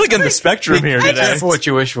 Really getting the spectrum here today. That's what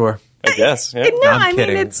you wish for. I guess. Yeah. No, I'm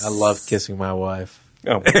kidding. It's... I love kissing my wife.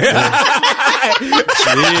 Oh, Jesus.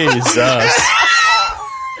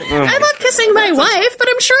 I love kissing my wife, but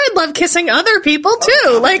I'm sure I'd love kissing other people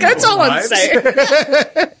too. Like, that's all I'm saying.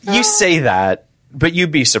 You say that, but you'd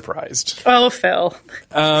be surprised. Oh, Phil.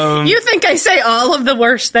 You think I say all of the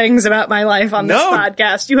worst things about my life on this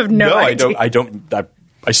podcast? You have no idea. I don't.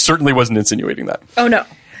 I certainly wasn't insinuating that. Oh, no.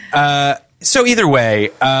 So either way,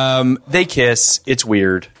 they kiss. It's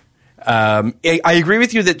weird. I agree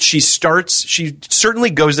with you that she certainly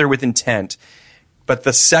goes there with intent, but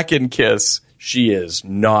the second kiss, she is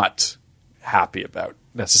not happy about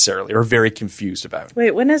necessarily, or very confused about.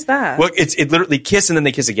 Wait, when is that? Well, it literally kiss and then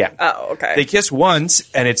they kiss again. Oh, okay. They kiss once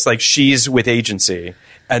and it's like she's with agency,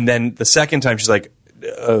 and then the second time she's like,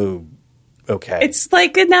 oh, okay. It's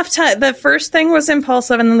like enough time. The first thing was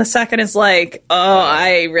impulsive, and then the second is like, oh,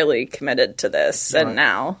 I really committed to this, and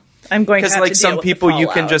now I'm going to have to deal with the fallout. Because like some people you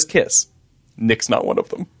can just kiss. Nick's not one of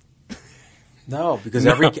them. No, because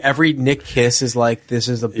every Nick kiss is like, this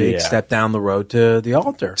is a big step down the road to the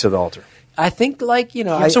altar. To the altar. I think, like, he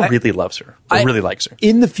also really loves her. Or really likes her.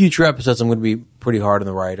 In the future episodes, I'm going to be pretty hard on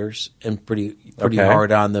the writers and pretty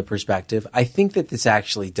hard on the perspective. I think that this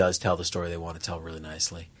actually does tell the story they want to tell really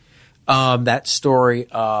nicely. That story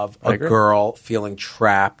of a girl feeling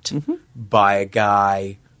trapped by a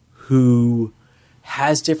guy who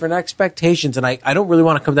has different expectations. And I don't really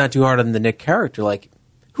want to come down too hard on the Nick character. Like,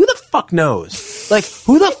 who the fuck knows? Like,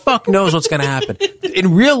 who the fuck knows what's going to happen?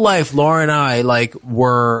 In real life, Laura and I, like,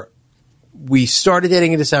 we started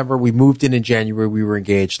dating in December. We moved in January. We were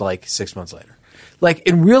engaged like 6 months later. Like,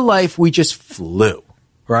 in real life, we just flew,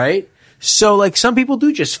 right? So, like, some people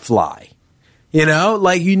do just fly.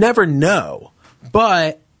 Like, you never know.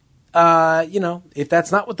 But, if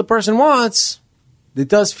that's not what the person wants, it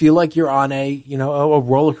does feel like you're on a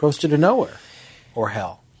roller coaster to nowhere or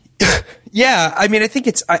hell. Yeah, I mean, I think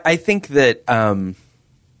that,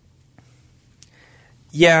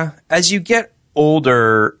 as you get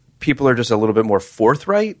older, people are just a little bit more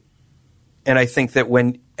forthright. And I think that let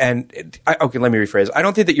me rephrase. I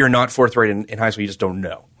don't think that you're not forthright in high school. You just don't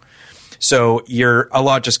know. So you're a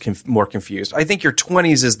lot just more confused. I think your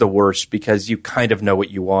 20s is the worst because you kind of know what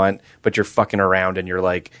you want, but you're fucking around and you're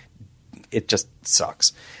like, it just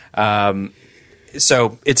sucks.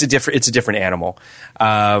 So it's a different animal.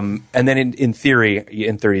 And then in theory,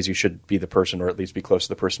 in 30s, you should be the person, or at least be close to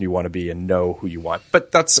the person you want to be and know who you want.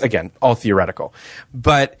 But that's, again, all theoretical.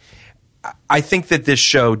 But I think that this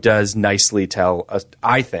show does nicely tell us,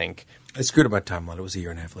 I think. I screwed up my timeline. It was a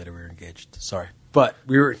year and a half later we were engaged. Sorry. But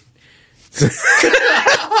we were...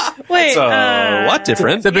 Wait, it's a lot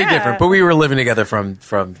different. It's a bit different. But we were living together from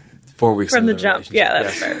 4 weeks from into the jump. Yeah,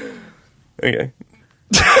 that's fair. Okay.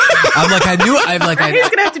 He's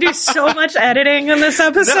gonna have to do so much editing in this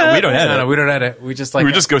episode. No, we don't edit. No, we don't edit. We just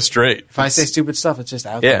go straight. If I say stupid stuff, it's just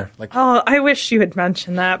out there. Like, oh, I wish you had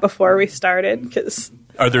mentioned that before we started. Because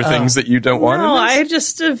are there things that you don't want? No, I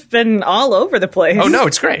just have been all over the place. Oh no,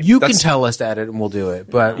 it's great. You can tell us to edit, and we'll do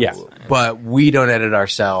it. But but we don't edit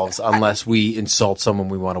ourselves unless we insult someone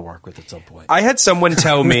we want to work with at some point. I had someone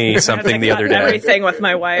tell me something the other day. Everything with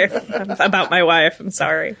my wife about my wife. I'm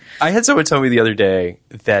sorry. I had someone tell me the other day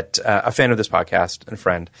that a fan of this podcast and a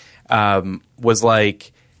friend was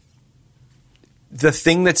like, the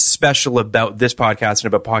thing that's special about this podcast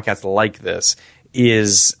and about podcasts like this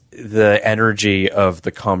is the energy of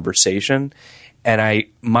the conversation. And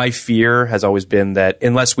my fear has always been that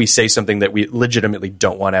unless we say something that we legitimately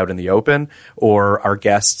don't want out in the open, or our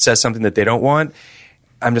guest says something that they don't want,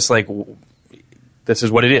 I'm just like, this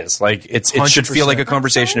is what it is. Like it should feel like a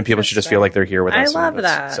conversation, and people should just feel like they're here with us. I love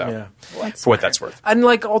that. So, for what that's worth. And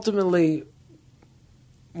like ultimately,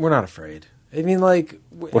 we're not afraid. I mean, like,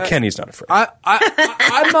 well, Kenny's not afraid.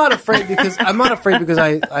 I'm not afraid because I'm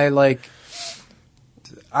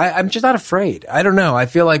just not afraid. I don't know. I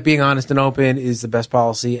feel like being honest and open is the best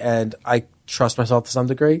policy, and I trust myself to some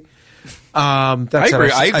degree. I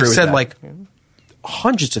agree. I've said that. Like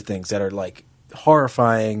hundreds of things that are like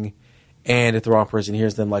horrifying, and if the wrong person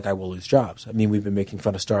hears them, like I will lose jobs. I mean, we've been making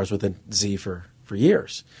fun of Stars with a Z for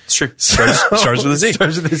years. It's true. Stars with a Z.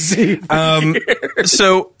 Stars with a Z.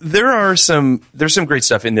 So there's some great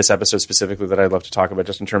stuff in this episode specifically that I'd love to talk about,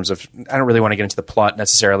 just in terms of, I don't really want to get into the plot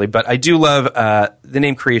necessarily, but I do love the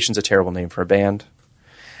name Creation's a terrible name for a band.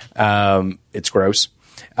 It's gross.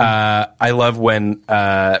 I love when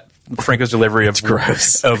Franco's delivery of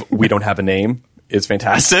 "we don't have a name" is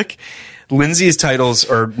fantastic. Lindsay's titles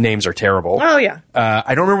or names are terrible. Oh, yeah.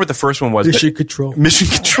 I don't remember what the first one was. Mission Control.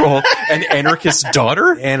 And Anarchist's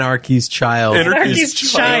Daughter? Anarchy's Child. Anarchy's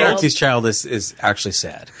Child. Anarchy's Child is actually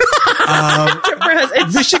sad.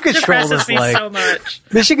 Mission Control is like, so much.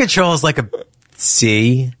 Mission Control is like a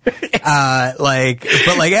C. But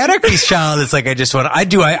Anarchy's Child is like,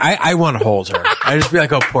 I want to hold her. I just be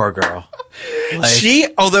like, oh, poor girl. Like, this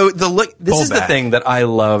is the thing that I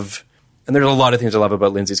love. And there's a lot of things I love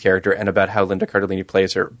about Lindsay's character and about how Linda Cardellini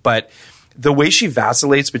plays her. But the way she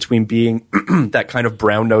vacillates between being that kind of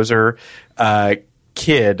brown-noser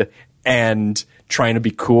kid and trying to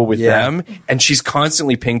be cool with them, and she's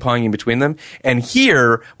constantly ping-ponging between them. And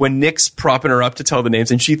here, when Nick's propping her up to tell the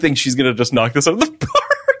names, and she thinks she's going to just knock this out of the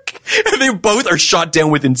park, and they both are shot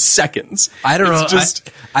down within seconds. I don't know.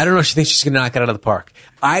 I don't know if she thinks she's going to knock it out of the park.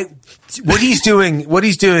 What he's doing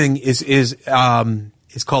is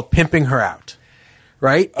called pimping her out,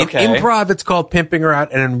 right? Okay. In improv, it's called pimping her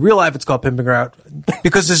out, and in real life, it's called pimping her out.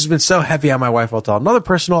 Because this has been so heavy on my wife, I'll tell another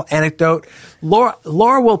personal anecdote.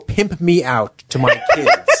 Laura will pimp me out to my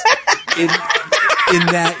kids. In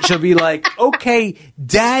that she'll be like, okay,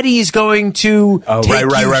 Daddy's going to take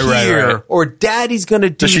you here, or Daddy's going to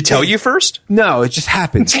do. Does she tell you first? No, it just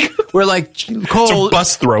happens. We're like, Cole,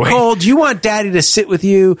 bus throwing. Cole, do you want Daddy to sit with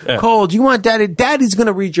you? Yeah. Cole, do you want Daddy? Daddy's going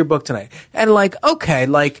to read your book tonight. And like, okay,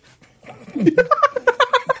 like.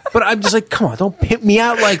 But I'm just like, come on, don't pimp me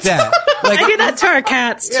out like that. Like, I do that to our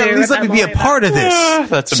cats too. At least let me be a part of this.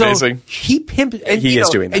 That's amazing. So he pimped, and he is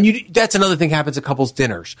doing that. And that's another thing happens at couples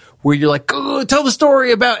dinners where you're like, oh, tell the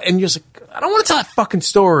story about, and you're just like, I don't want to tell that fucking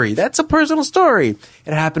story. That's a personal story.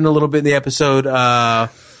 It happened a little bit in the episode.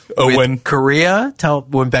 When Korea,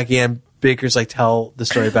 when Becky Ann Baker's like, tell the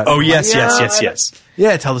story about. Oh yes.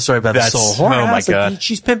 Yeah, tell the story about the soul horror. Oh my god,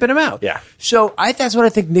 she's pimping him out. Yeah. So that's what I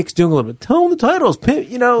think Nick's doing a little bit. Tell him the titles, pimp.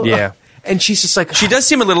 Yeah. And she's just like, she does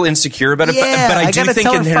seem a little insecure about it, but I do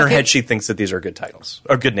think in her head she thinks that these are good titles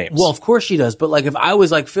or good names. Well, of course she does. But like, if I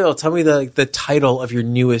was like, Phil, tell me the title of your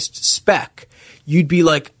newest spec, you'd be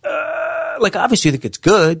like obviously you think it's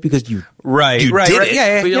good because you did it.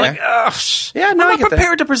 Yeah. But you're like, ugh. Yeah, no, I'm not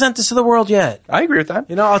prepared to present this to the world yet. I agree with that.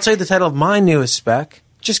 I'll tell you the title of my newest spec.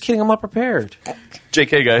 Just kidding, I'm not prepared.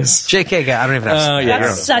 JK guys. JK guy. I don't even have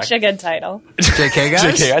That's such a good title. JK guys?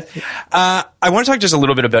 JK guys. I want to talk just a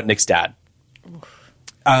little bit about Nick's dad.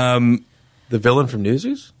 The villain from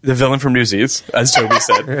Newsies? The villain from Newsies, as Toby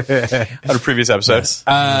said on a previous episode. Yes.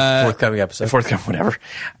 Forthcoming episode. Whatever.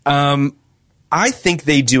 I think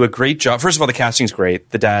they do a great job. First of all, the casting's great.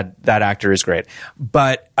 That actor is great.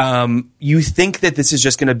 But you think that this is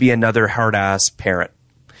just going to be another hard-ass parent.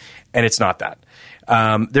 And it's not that.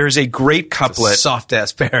 There's a great couplet.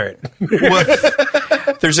 Soft-ass parent.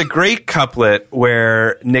 There's a great couplet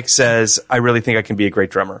where Nick says, I really think I can be a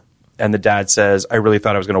great drummer. And the dad says, I really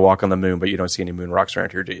thought I was going to walk on the moon, but you don't see any moon rocks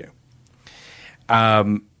around here, do you?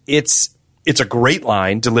 It's a great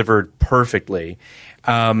line, delivered perfectly.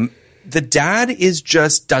 The dad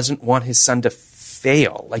doesn't want his son to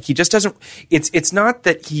fail. Like, he just doesn't. It's not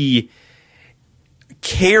that he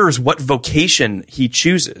cares what vocation he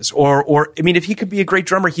chooses, or I mean, if he could be a great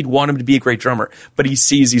drummer, he'd want him to be a great drummer. But he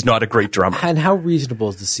sees he's not a great drummer. And how reasonable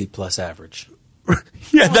is the C+ average?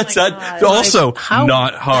 Yeah, that's that. Also, like,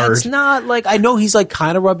 not hard. It's not like, I know he's like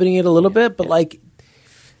kind of rubbing it a little bit, but like.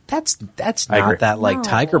 That's not that like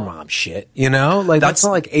Tiger Mom shit, you know? Like that's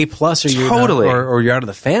not like A+ or you're totally or you're out of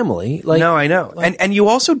the family. Like, no, I know. Like, and you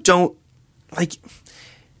also don't like,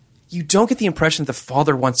 you don't get the impression that the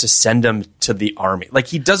father wants to send him to the army. Like,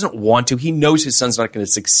 he doesn't want to. He knows his son's not going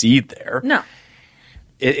to succeed there. No.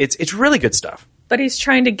 It's really good stuff. But he's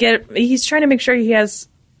trying to make sure he has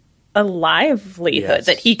a livelihood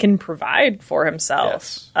that he can provide for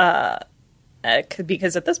himself. Yes.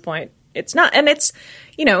 Because at this point, it's not, and it's,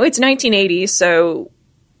 you know, it's 1980, so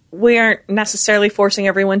we aren't necessarily forcing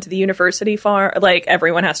everyone to the university like,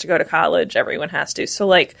 everyone has to go to college, everyone has to. So,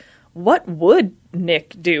 like, what would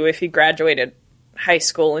Nick do if he graduated high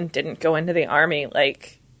school and didn't go into the army?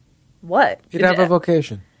 Like, what? He'd have a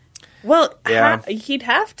vocation. Well, he'd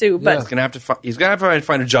have to, but he's gonna have to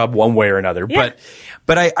find a job one way or another. Yeah.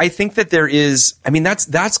 But I think that there is, I mean,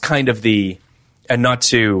 that's kind of the, and not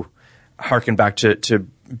to harken back to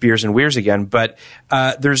Beers and Weirs again, but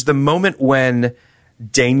there's the moment when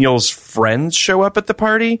Daniel's friends show up at the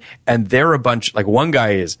party, and they're a bunch, like, one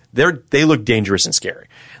guy they look dangerous and scary.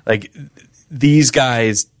 Like, these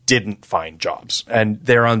guys didn't find jobs, and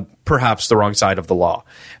they're on perhaps the wrong side of the law.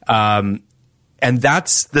 And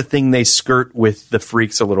that's the thing they skirt with the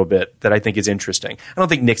freaks a little bit that I think is interesting. I don't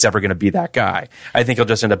think Nick's ever going to be that guy. I think he'll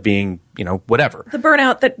just end up being, you know, whatever. The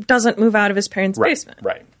burnout that doesn't move out of his parents' basement.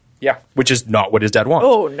 Right. Yeah, which is not what his dad wants.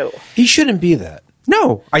 Oh, no. He shouldn't be that.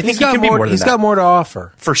 No, I think he can be more than that. He's got more to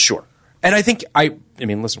offer. For sure. And I think, I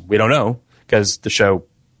mean, listen, we don't know, because the show,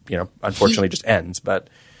 you know, unfortunately just ends,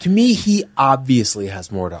 but... To me, he obviously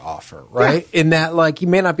has more to offer, right? Yeah. In that, like, he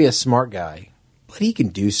may not be a smart guy, but he can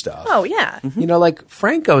do stuff. Oh, yeah. Mm-hmm. You know, like,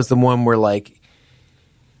 Franco's the one where, like,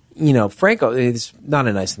 you know, Franco, it's not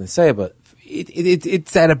a nice thing to say, but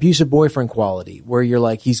it's that abusive boyfriend quality where you're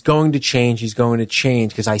like, he's going to change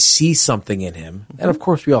because I see something in him. Mm-hmm. And of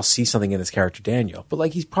course, we all see something in this character, Daniel, but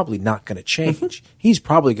like, he's probably not going to change. Mm-hmm. He's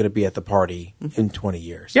probably going to be at the party in 20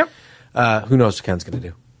 years. Yep. Who knows what Ken's going to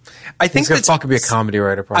do? I think he's going to be a comedy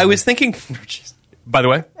writer. Probably. I was thinking, by the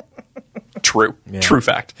way, true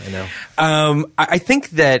fact. I know. I think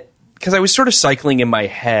that, because I was sort of cycling in my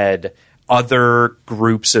head other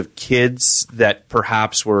groups of kids that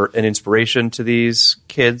perhaps were an inspiration to these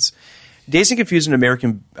kids. Dazed and Confused and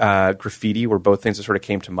American Graffiti were both things that sort of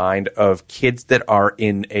came to mind of kids that are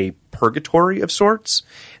in a purgatory of sorts,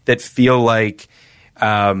 that feel like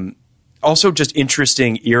also just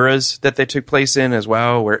interesting eras that they took place in as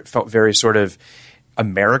well, where it felt very sort of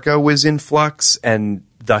America was in flux, and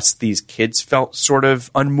thus these kids felt sort of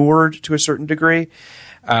unmoored to a certain degree,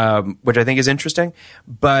 which I think is interesting.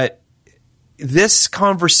 But this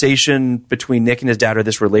conversation between Nick and his dad, or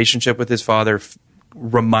this relationship with his father,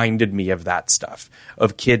 reminded me of that stuff,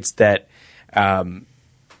 of kids that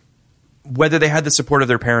whether they had the support of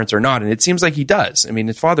their parents or not, and it seems like he does. I mean,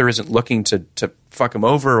 his father isn't looking to fuck him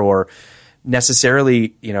over or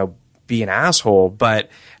necessarily, you know, be an asshole,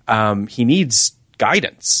 but he needs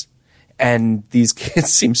guidance. And these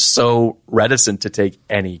kids seem so reticent to take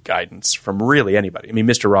any guidance from really anybody. I mean,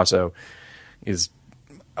 Mr. Rosso is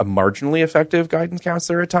a marginally effective guidance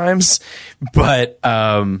counselor at times, but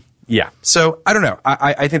yeah. So I don't know.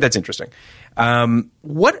 I think that's interesting.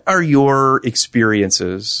 What are your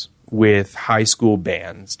experiences with high school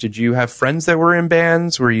bands? Did you have friends that were in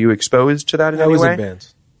bands? Were you exposed to that in any way? I was in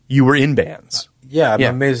bands. You were in bands? Yeah, I'm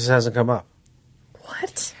amazed this hasn't come up.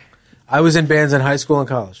 What? I was in bands in high school and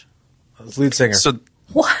college. I was lead singer. So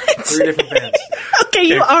what? 3 different bands. Okay,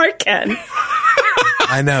 you are Ken.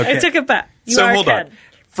 I know. I took it back. So hold on.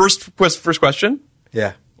 First question.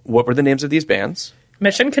 Yeah. What were the names of these bands?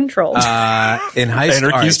 Mission Control. In high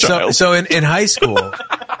school. Right, so in high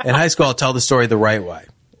school, I'll tell the story the right way.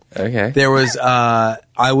 Okay. There was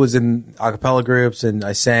I was in a cappella groups, and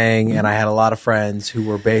I sang, and I had a lot of friends who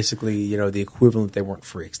were basically, you know, the equivalent. They weren't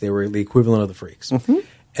freaks. They were the equivalent of the freaks. Mm-hmm.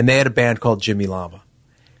 and they had a band called Jimmy Llama.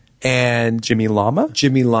 And Jimmy Llama?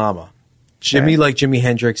 Jimmy Llama. Jimmy like Jimi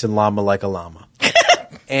Hendrix and llama like a llama.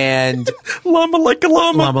 And llama like a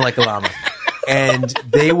llama. Llama like a llama. And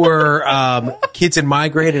they were kids in my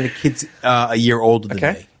grade and kids a year older than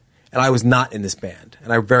me. And I was not in this band.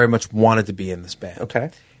 And I very much wanted to be in this band.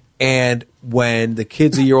 Okay. And when the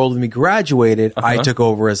kids a year older than me graduated, I took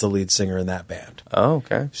over as the lead singer in that band. Oh,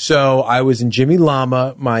 okay. So I was in Jimmy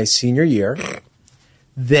Llama my senior year.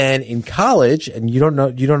 Then in college, and you don't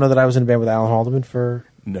know that I was in a band with Alan Haldeman for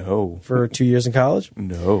 2 years in college?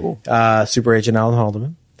 No. Super Agent Alan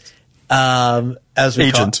Haldeman. As we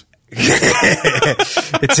Agent. It's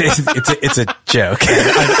a joke.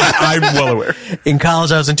 I'm well aware. In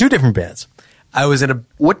college, I was in 2 different bands. I was in a.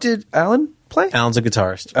 What did Alan play? Alan's a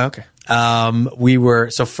guitarist. Okay.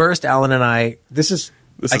 First Alan and I. This is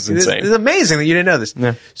insane. This is amazing that you didn't know this.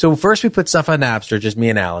 Yeah. So first we put stuff on Napster, just me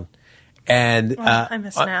and Alan. And I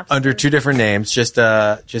miss Napster. Under 2 different names, just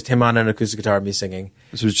him on an acoustic guitar, me singing.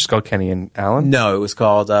 This was just called Kenny and Alan? No, it was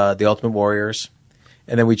called The Ultimate Warriors,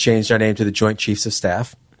 and then we changed our name to the Joint Chiefs of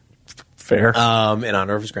Staff. Fair. In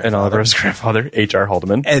honor of his grandfather. H.R.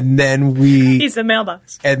 Haldeman. And then he's the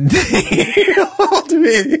mailbox. And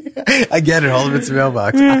I get it, Haldeman's the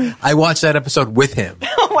mailbox. I watched that episode with him.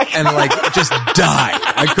 Oh my God. And just died.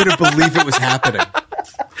 I couldn't believe it was happening.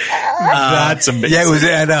 That's amazing.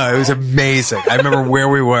 Yeah, I know. It was amazing. I remember where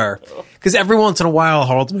we were. Because every once in a while,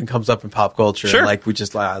 Haldeman comes up in pop culture. Sure. And I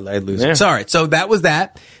lose it. So, all right. So that was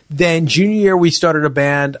that. Then junior year, we started a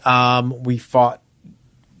band. We fought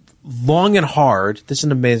long and hard. This is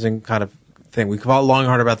an amazing kind of thing. We fought long and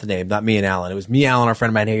hard about the name, not me and Alan. It was me, Alan, our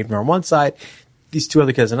friend Matt Hayden on one side. These 2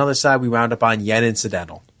 other kids on the other side. We wound up on Yen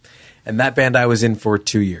Incidental. And that band I was in for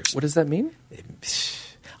 2 years. What does that mean?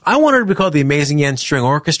 I wanted to be called the Amazing Yen String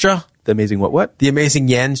Orchestra. The Amazing what? The Amazing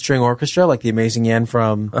Yen String Orchestra, like the Amazing Yen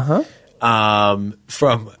from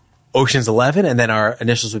Ocean's 11, and then our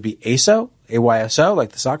initials would be AYSO, AYSO,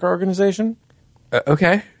 like the soccer organization.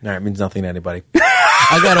 Okay. All right, it means nothing to anybody.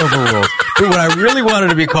 I got overruled. But what I really wanted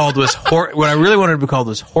to be called was Horses,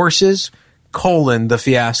 the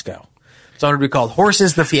Fiasco. So I wanted to be called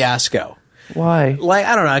Horses the Fiasco. Why?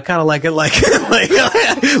 I don't know. I kind of like it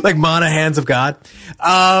like Mana, Hands of God.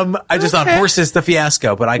 I just thought Horses the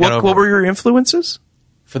Fiasco, but I got over. What were your influences?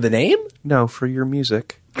 For the name? No, for your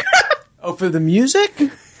music. Oh, for the music?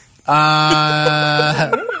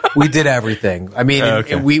 We did everything. I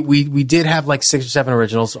mean, we did have 6 or 7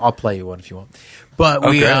 originals. I'll play you one if you want. But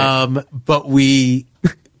we had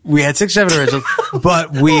 6 or 7 originals.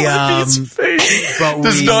 But we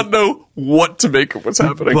does not know what to make of what's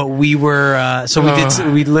happening. But we were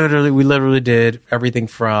we literally did everything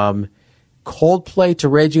from Coldplay to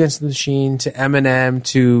Rage Against the Machine to Eminem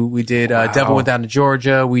to we did Devil Went Down to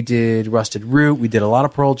Georgia. We did Rusted Root. We did a lot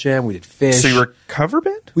of Pearl Jam. We did Fish. So you were a cover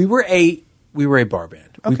band? We were a bar band.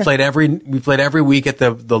 Okay. We played every week at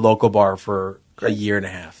the local bar for a year and a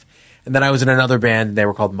half. And then I was in another band, and they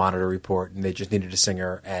were called Monitor Report, and they just needed a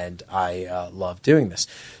singer, and I loved doing this.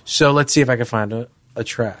 So let's see if I can find a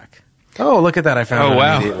track. Oh, look at that. I found it. Oh,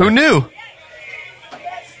 wow. Who knew?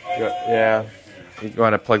 Yeah. You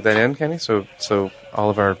want to plug that in, Kenny, so all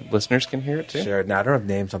of our listeners can hear it, too? Sure. Now, I don't have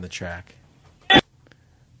names on the track.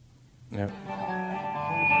 No.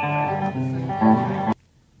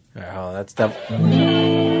 Oh, that's tough.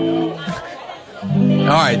 All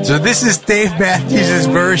right, so this is Dave Matthews'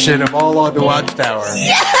 version of All Along the Watchtower.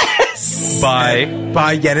 Yes!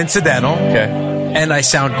 By Yen Incidental. Okay. And I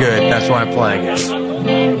sound good. That's why I'm playing it.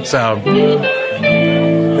 So,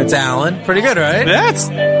 that's Alan. Pretty good, right?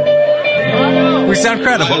 We sound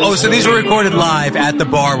credible. Oh, so these were recorded live at the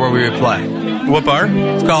bar where we would play. What bar?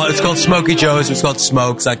 It's called Smokey Joe's. It's called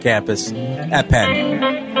Smokes on campus at Penn.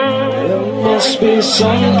 There must be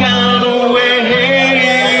some kind of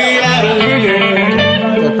way out of here.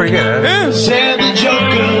 That's pretty good, huh? Said the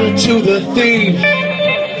Joker to the thief.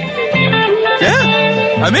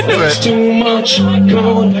 Yeah, I'm into it. Too much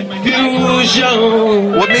confusion.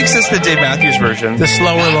 What makes this the Dave Matthews version? The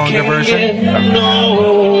slower, longer version.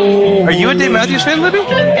 Are you a Dave Matthews fan, Libby?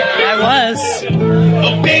 I was.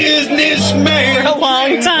 A businessman For a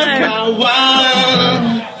long time.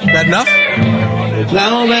 Is that enough?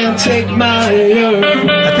 Now then take my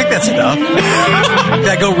I think that's enough. Did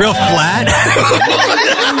I go real flat?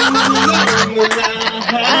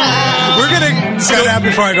 We're going to go down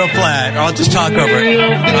before I go flat. I'll just talk over it.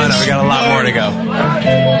 Oh, no, we got a lot more to go.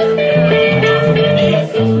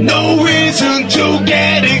 No reason to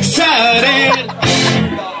get excited.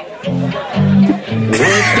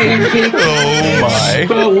 Oh, my.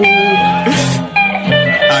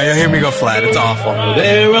 Are you hear me go flat. It's awful.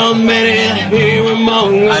 There are many here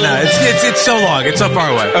among us. I know. It's so long. It's so far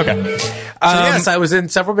away. Okay. So yes, I was in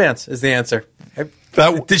several bands is the answer.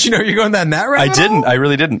 Did you know you're going down that route? I didn't. I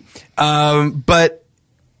really didn't. But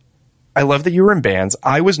I love that you were in bands.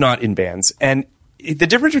 I was not in bands. And the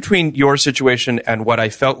difference between your situation and what I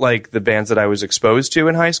felt like the bands that I was exposed to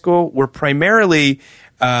in high school were primarily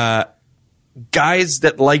guys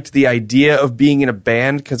that liked the idea of being in a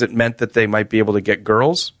band because it meant that they might be able to get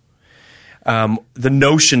girls. The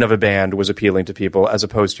notion of a band was appealing to people as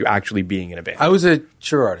opposed to actually being in a band. I was a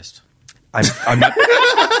true artist. I'm not.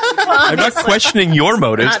 I'm not questioning your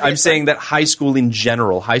motives. Obviously. I'm saying that high school in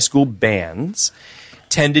general, high school bands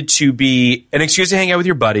tended to be an excuse to hang out with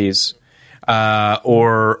your buddies,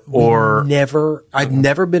 or I've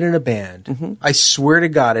never been in a band. Mm-hmm. I swear to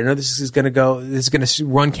God, I know this is going to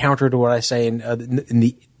run counter to what I say in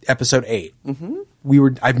the episode 8.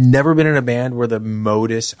 Mm-hmm. I've never been in a band where the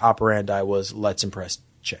modus operandi was let's impress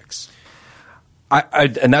chicks.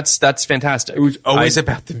 And that's fantastic. It was always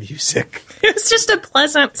about the music. It was just a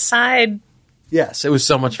pleasant side Yes, it was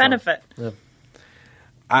so much benefit. fun.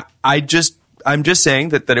 Yeah. I'm just saying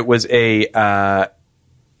that it was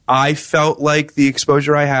I felt like the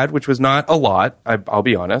exposure I had, which was not a lot, I'll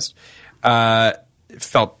be honest,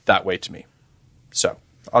 felt that way to me. So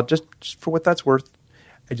I'll just for what that's worth,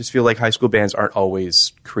 I just feel like high school bands aren't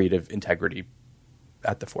always creative integrity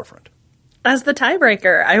at the forefront. As the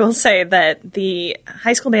tiebreaker, I will say that the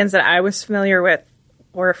high school bands that I was familiar with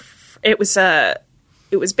it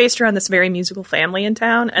was based around this very musical family in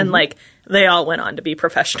town, and like they all went on to be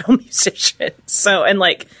professional musicians. So and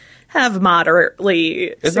like have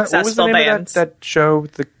moderately successful what was the name bands. Of that show,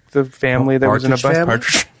 the family that was in a bus?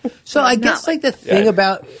 Partridge. So I guess like the thing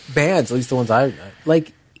about bands, at least the ones I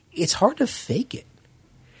like, it's hard to fake it.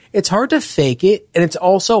 It's hard to fake it, and it's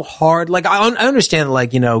also hard. Like I understand,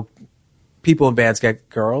 like people in bands get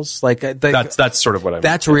girls. Like that's sort of what I mean.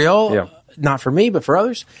 That's real. Yeah. Not for me, but for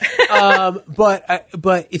others. But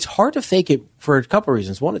it's hard to fake it for a couple of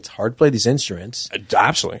reasons. One, it's hard to play these instruments.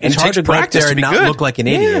 Absolutely. It's hard to go up there and not good. look like an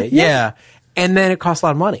idiot. Yeah. And then it costs a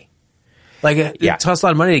lot of money. Like it costs a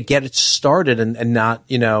lot of money to get it started and not,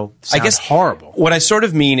 sound I guess horrible. What I sort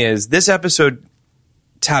of mean is this episode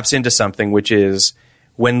taps into something, which is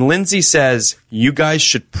when Lindsay says, you guys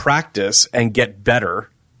should practice and get better,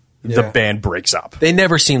 the band breaks up. They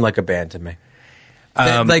never seemed like a band to me.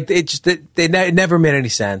 They never made any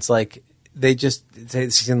sense. Like they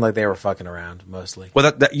seemed like they were fucking around mostly.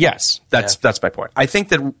 Well, that's my point. I think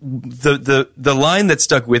that the line that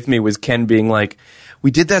stuck with me was Ken being like, "We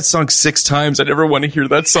did that song 6 times. I never want to hear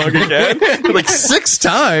that song again." Like 6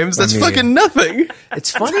 times? That's fucking nothing.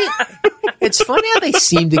 It's funny. It's funny how they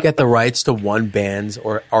seem to get the rights to one band's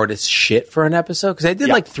or artist's shit for an episode because they did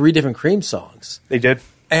like 3 different Cream songs. They did.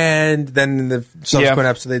 And then in the subsequent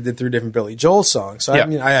episode, they did 3 different Billy Joel songs. So I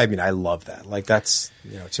mean, I love that. Like that's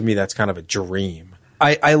to me, that's kind of a dream.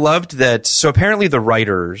 I loved that. So apparently, the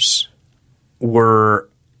writers were,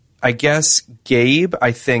 I guess, Gabe.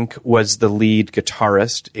 I think was the lead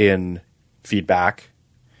guitarist in Feedback.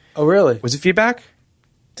 Oh, really? Was it Feedback?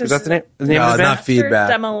 Was that the name? The name of the band? Not Feedback.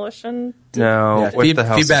 Demolition. No. Yeah, What the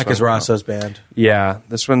hell Feedback is Rosso's band. Yeah,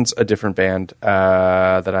 this one's a different band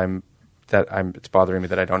it's bothering me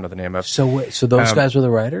that I don't know the name of. So those guys were the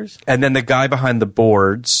writers? And then the guy behind the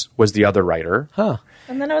boards was the other writer. Huh.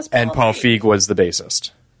 And then it was Paul Feig was the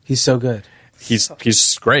bassist. He's so good. He's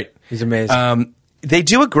great. He's amazing. They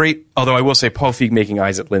do a great, although I will say Paul Feig making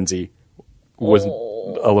eyes at Lindsay was a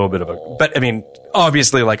little bit of a, but I mean,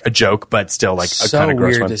 obviously like a joke, but still like a kind of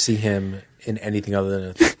gross weird one. to see him in anything other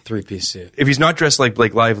than a 3-piece suit. If he's not dressed like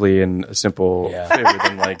Blake Lively in a simple favor,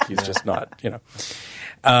 then like he's just not, it's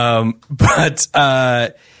I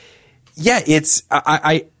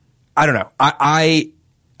don't know. I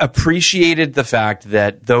appreciated the fact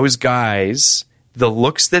that those guys, the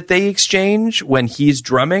looks that they exchange when he's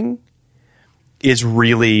drumming is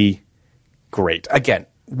really great. Again,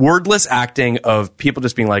 wordless acting of people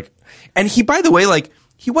just being like, and he, by the way, like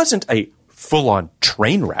he wasn't a full-on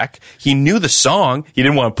train wreck. He knew the song. He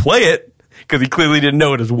didn't want to play it because he clearly didn't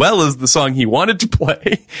know it as well as the song he wanted to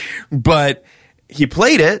play, but he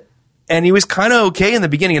played it, and he was kind of okay in the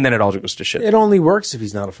beginning, and then it all goes to shit. It only works if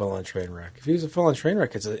he's not a full-on train wreck. If he's a full-on train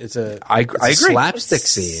wreck, it's a I agree. slapstick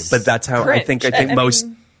scene. But that's how I think most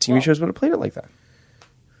TV shows would have played it like that.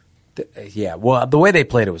 Well, the way they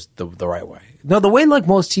played it was the right way. No, the way like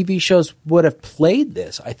most TV shows would have played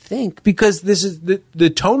this, I think, because this is the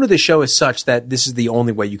tone of the show is such that this is the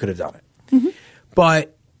only way you could have done it. Mm-hmm.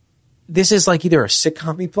 But this is like either a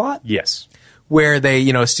sitcom plot, yes, where they,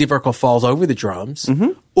 you know, Steve Urkel falls over the drums,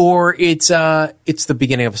 or it's the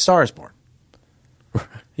beginning of A Star Is Born.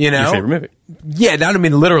 You know, your favorite movie? Yeah, not I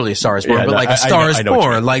mean literally A Star Is Born, but like A Star Is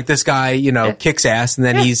Born, like this guy, you know, kicks ass, and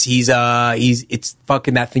then he's it's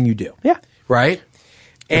fucking that thing you do. Yeah, right.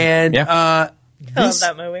 And I love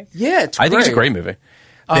that movie. Yeah, I think it's a great movie.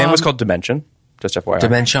 The name was called Dimension. Just FYI.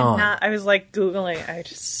 Dimension. I was like Googling. I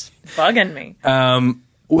just bugging me.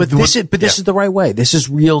 But this is the right way. This is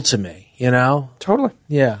real to me. You know, totally.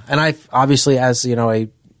 Yeah, and I obviously, as you know, a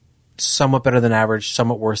somewhat better than average,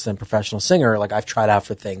 somewhat worse than professional singer, like I've tried out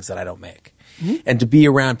for things that I don't make. And to be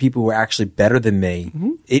around people who are actually better than me,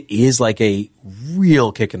 it is like a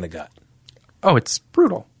real kick in the gut. Oh, it's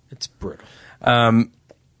brutal. It's brutal. And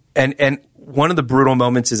one of the brutal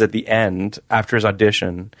moments is at the end after his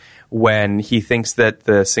audition when he thinks that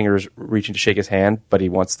the singer is reaching to shake his hand, but he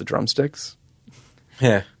wants the drumsticks.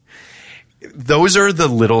 Yeah. Those are the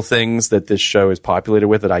little things that this show is populated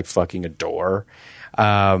with that I fucking adore.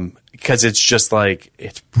 Because it's just like,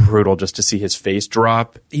 it's brutal just to see his face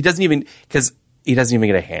drop. He doesn't even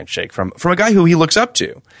get a handshake from a guy who he looks up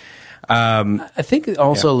to. I think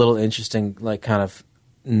also a little interesting, like kind of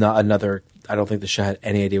another, I don't think the show had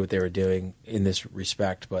any idea what they were doing in this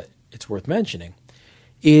respect, but it's worth mentioning,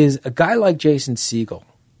 is a guy like Jason Segel,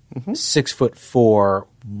 6'4",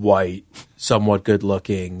 white, somewhat good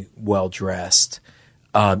looking, well dressed,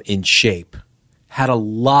 in shape, had a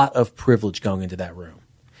lot of privilege going into that room.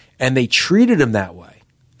 And they treated him that way.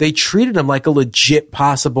 They treated him like a legit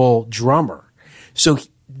possible drummer. So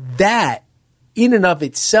that, in and of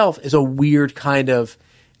itself, is a weird kind of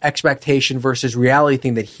expectation versus reality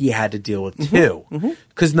thing that he had to deal with too.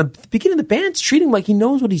 Because in the beginning, the band's treating him like he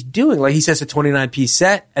knows what he's doing. Like he says a 29-piece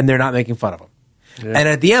set, and they're not making fun of him. Yeah. And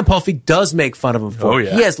at the end, Paul Feig does make fun of him for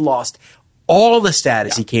it. He has lost all the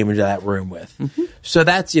status he came into that room with. So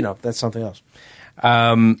that's, you know, that's something else.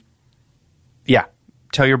 Yeah.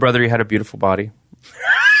 Tell your brother he had a beautiful body.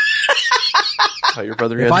 Tell your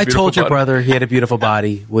brother he if has I a beautiful told your body. brother he had a beautiful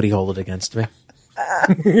body, would he hold it against me?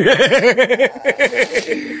 You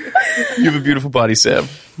have a beautiful body, Sam.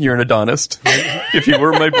 You're an Adonist. If you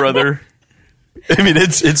were my brother, I mean,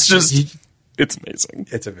 it's just, it's amazing.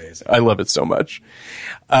 It's amazing. I love it so much.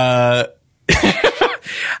 I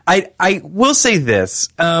will say this.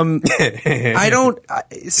 Sam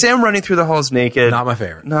running through the halls naked. Not my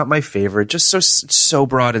favorite. Not my favorite. Just so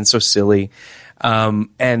broad and so silly.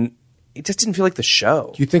 And it just didn't feel like the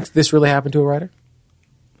show. Do you think this really happened to a writer?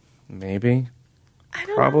 Maybe. I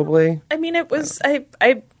don't Probably. know. I mean, it was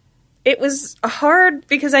it was hard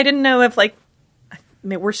because I didn't know if like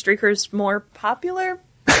were streakers more popular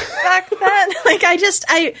back then. Like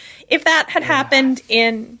if that had happened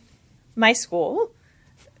in my school,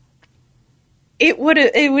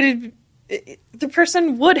 the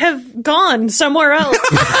person would have gone somewhere else.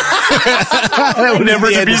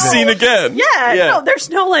 Never to be seen again. Yeah, no, there's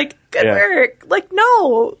no like good work. Like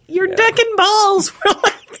no, your dick and balls were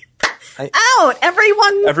like out.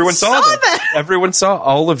 Everyone saw that. Everyone saw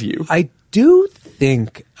all of you. I do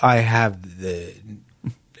think I have the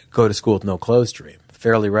go to school with no clothes dream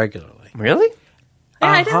fairly regularly. Really?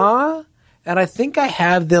 Yeah, and I think I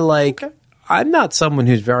have the like. Okay. I'm not someone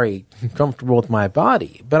who's very comfortable with my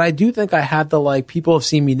body, but I do think I have the like people have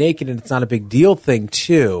seen me naked and it's not a big deal thing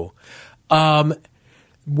too.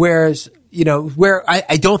 Whereas, you know, where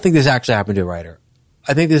I don't think this actually happened to a writer.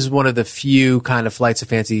 I think this is one of the few kind of flights of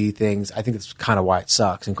fancy things. I think it's kind of why it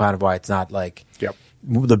sucks and kind of why it's not like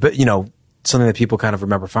something that people kind of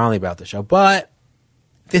remember fondly about the show. But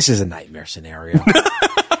this is a nightmare scenario.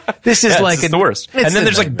 This is like the worst. And then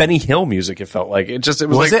there's like Benny Hill music. It felt like it was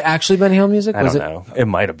like, it actually Benny Hill music? I don't know. It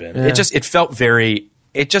might have been. Yeah. It felt very.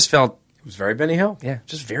 It was very Benny Hill. Yeah,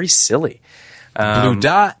 just very silly. Blue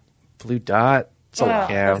Dot. It's a lot.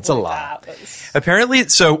 Yeah, it's a lot. Apparently,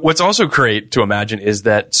 so what's also great to imagine is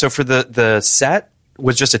that for the set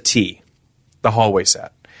was just a T, the hallway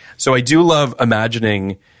set. So I do love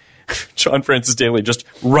imagining John Francis Daley just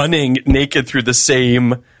running naked through the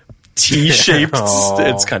same T-shaped.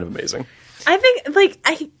 It's kind of amazing. I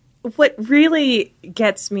think what really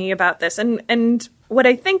gets me about this and what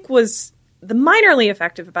I think was the minorly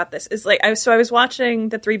effective about this is like I was watching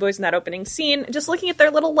the three boys in that opening scene, just looking at their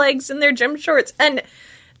little legs and their gym shorts, and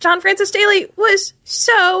John Francis Daley was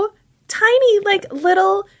so tiny, like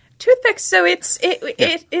little toothpicks. So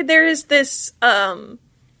there is this I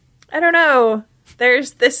don't know.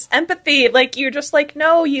 There's this empathy, like you're just like,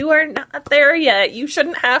 no, you are not there yet. You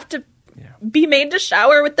shouldn't have to be made to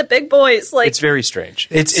shower with the big boys. Like it's very strange.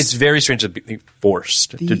 It's very strange to be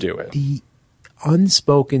forced to do it. The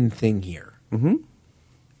unspoken thing here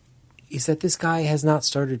is that this guy has not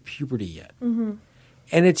started puberty yet. Mm-hmm.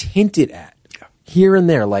 And it's hinted at here and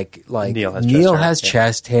there, like Neil has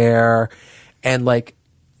chest hair, and like,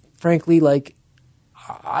 frankly, like,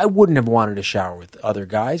 I wouldn't have wanted to shower with other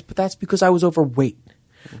guys, but that's because I was overweight.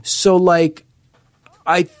 So, like,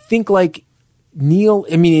 I think, like,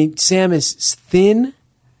 Sam is thin,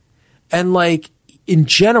 and, like, in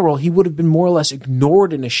general, he would have been more or less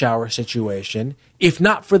ignored in a shower situation, if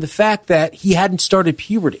not for the fact that he hadn't started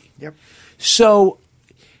puberty. Yep. So,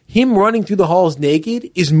 him running through the halls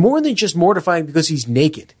naked is more than just mortifying because he's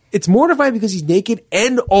naked. It's mortifying because he's naked,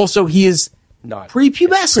 and also he is not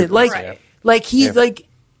prepubescent. Like he's like,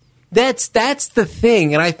 that's the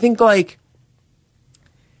thing. And I think, like,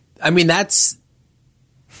 I mean, that's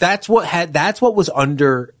what was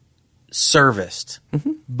under serviced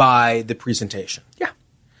by the presentation. Yeah.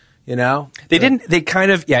 You know? They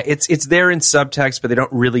kind of it's there in subtext, but they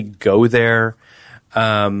don't really go there.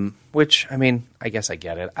 Which, I mean, I guess I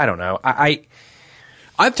get it. I don't know. I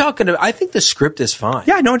think the script is fine.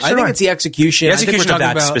 Yeah, no, I think it's the execution. The execution of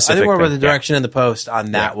that specific I think we're about the thing. direction in the post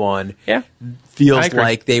on that one. Yeah. Feels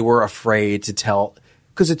like they were afraid to tell,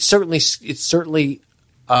 because it's certainly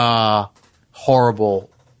horrible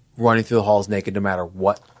running through the halls naked no matter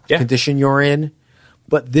what condition you're in.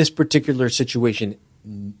 But this particular situation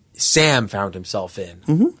Sam found himself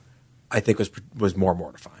in, I think was more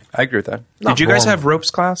mortifying. I agree with that. Did you guys have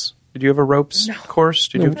ropes class? Did you have a ropes course?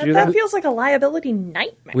 Did you do that? That feels like a liability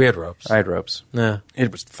nightmare. We had ropes. I had ropes. Yeah.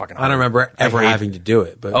 It was fucking hard. I don't remember ever having to do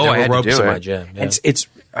it, but I had ropes to do in it. my gym. Yeah. It's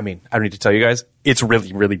I mean, I don't need to tell you guys, it's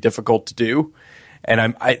really, really difficult to do.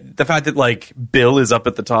 And the fact that, like, Bill is up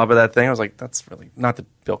at the top of that thing, I was like, that's really, not that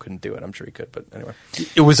Bill couldn't do it. I'm sure he could, but anyway.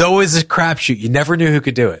 It was always a crapshoot. You never knew who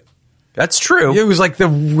could do it. That's true. It was like the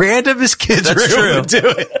randomest kids That's were able true. to do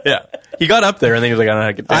it. Yeah. He got up there and then he was like, I don't know how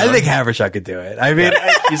to get down. I think Havershot could do it. I mean,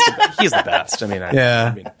 he's the best. I mean,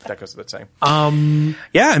 Yeah. I mean, that goes without saying.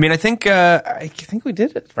 Yeah, I mean, I think we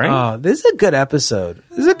did it, right? This is a good episode.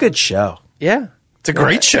 This is a good show. Yeah. It's a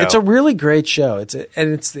great show. It's a really great show. It's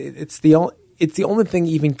the only thing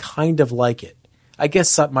even kind of like it. I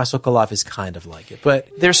guess My So-Called Life is kind of like it, but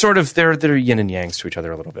they're sort of they're yin and yangs to each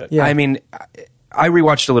other a little bit. Yeah. I mean, I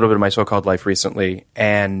rewatched a little bit of My So-Called Life recently,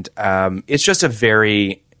 and it's just a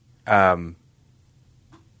very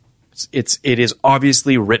it is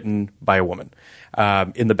obviously written by a woman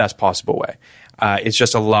in the best possible way. It's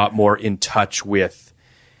just a lot more in touch with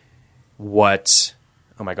what.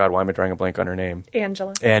 Oh my God, why am I drawing a blank on her name?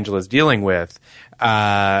 Angela's dealing with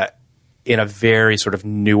in a very sort of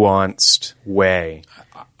nuanced way.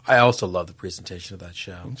 I also love the presentation of that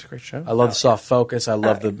show. It's a great show. I love the soft focus. I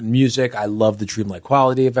love the music. I love the dreamlike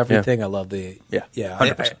quality of everything. I love the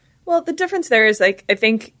 100%. Well, the difference there is, like, I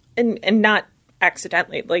think, and not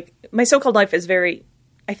accidentally, like, My So-Called Life is very,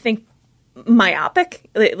 I think, myopic.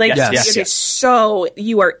 Like, it is so,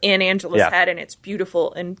 you are in Angela's head, and it's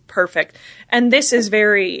beautiful and perfect. And this is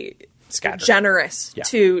very generous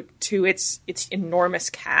to its enormous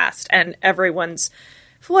cast and everyone's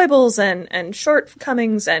foibles and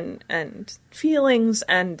shortcomings and feelings,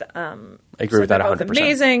 and I agree with that 100%.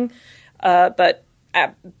 Amazing, but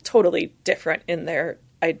totally different in their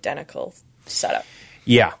identical setup.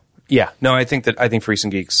 Yeah. No, I think Freaks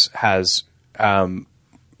and Geeks has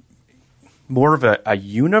more of a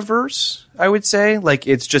universe, I would say. Like,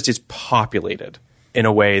 it's populated in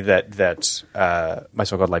a way that My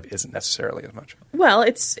So-Called Life isn't necessarily as much. Well,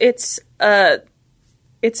 it's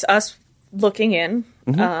us looking in,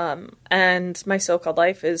 and My So-Called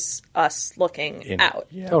Life is us looking out.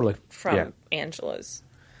 Yeah. Totally. From Angela's,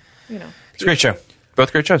 It's a great show.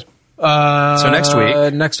 Both great shows. So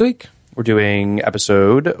next week, we're doing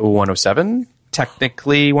episode 107.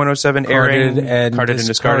 Technically 107 airing. Carded and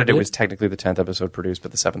discarded. It was technically the 10th episode produced,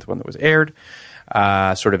 but the 7th one that was aired.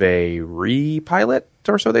 Sort of a re-pilot,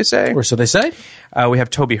 or so they say. Or so they say. We have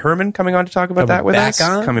Toby Herman coming on to talk about that with us.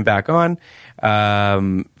 Coming back on.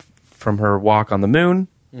 From her walk on the moon.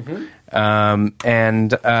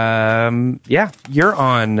 You're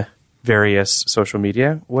on various social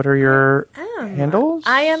media. What are your handles?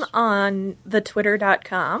 I am on the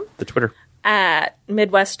Twitter.com. The Twitter. At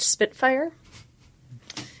Midwest Spitfire,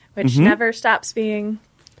 which never stops being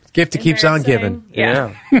gift that keeps on giving.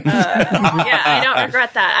 Yeah. I don't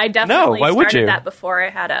regret that. I definitely started that before I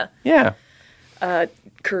had a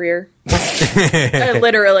career.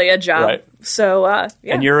 Literally a job. Right. So,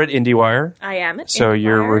 And you're at IndieWire. I am at So IndieWire.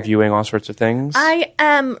 you're reviewing all sorts of things? I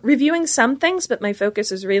am reviewing some things, but my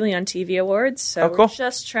focus is really on TV awards. So cool. we're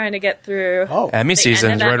just trying to get through Emmy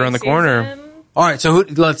season's right around the corner. All right, so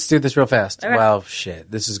let's do this real fast. Okay. Well, shit.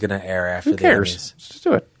 This is going to air after Who cares? the Emmys. Let's just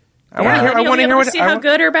do it. I want to hear what. See how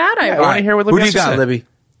good or bad I want was. to hear what Libby Who do you has to got, say. Libby?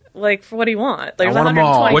 Like, what do you want? There's I want 'em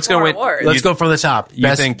all. 124 What's gonna win? awards. Let's go from the top.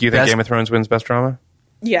 You think Game of Thrones wins best drama?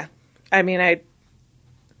 Yeah. I mean,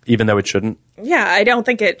 Even though it shouldn't? Yeah, I don't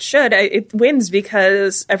think it should. It wins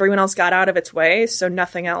because everyone else got out of its way, so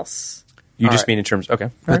nothing else. You just mean in terms... Okay.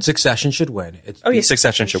 But Succession should win.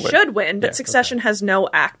 Succession should win. But Yeah, Succession has no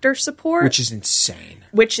actor support. Which is insane.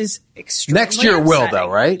 Which is extremely Next year it will, upsetting. though,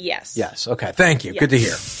 right? Yes. Yes. Okay. Thank you. Yes. Good to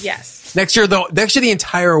hear. Yes. Next year, the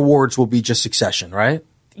entire awards will be just Succession, right?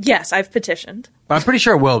 Yes, I've petitioned. But I'm pretty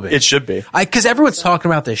sure it will be. It should be. Because everyone's talking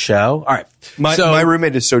about this show. All right. My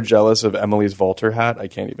roommate is so jealous of Emily's Volter hat, I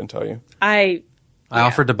can't even tell you. I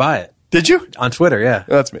offered to buy it. Did you? On Twitter, yeah.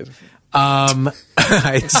 Oh, that's amazing.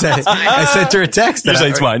 I sent her a text. You're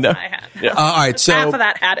saying it's mine now? Yeah. All right, so half of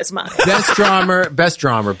that hat is mine. Best drama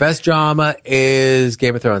is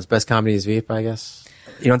Game of Thrones. Best comedy is Veep, I guess.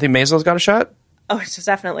 You don't think Maisel's got a shot? Oh, it's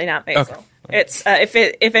definitely not Maisel. Okay. It's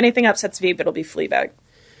if anything upsets Veep, it'll be Fleabag.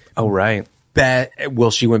 Oh, right.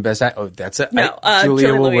 Will she win Best Actress? Oh, that's it. No,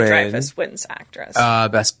 Julia will win. Louis-Dreyfus wins actress.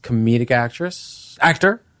 Best comedic actor.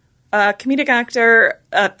 Comedic actor,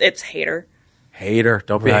 it's Hater. Hater.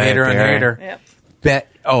 Don't be a hater on Hater. Yep.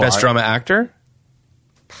 Best drama actor?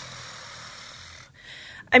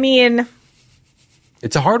 I mean,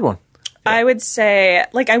 it's a hard one. I would say,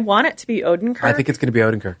 I want it to be Odenkirk. I think it's going to be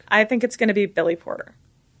Odenkirk. I think it's going to be Billy Porter.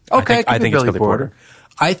 Okay, I think it's Billy Porter.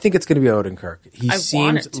 I think it's going to be Odenkirk. He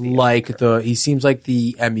seems like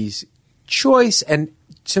the Emmy's choice, and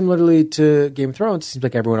similarly to Game of Thrones, it seems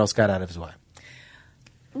like everyone else got out of his way.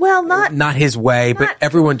 Well, not his way, but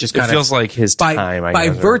everyone just kind of feels like his time. By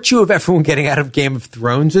virtue of everyone getting out of Game of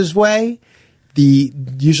Thrones' way, the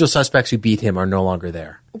usual suspects who beat him are no longer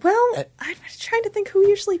there. Well, I'm trying to think who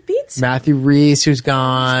usually beats him. Matthew Rhys, who's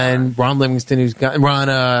gone. Ron Livingston, who's gone.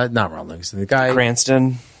 not Ron Livingston. The guy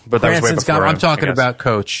Cranston, but that was way before. I'm talking about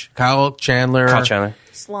Coach Kyle Chandler.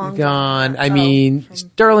 Long gone. I mean,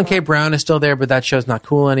 Sterling K. Brown is still there, but that show's not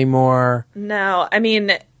cool anymore. No, I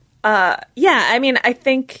mean, I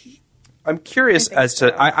think. I'm curious as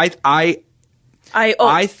to I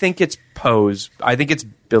think it's Pose. I think it's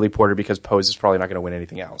Billy Porter because Pose is probably not going to win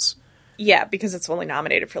anything else. Yeah, because it's only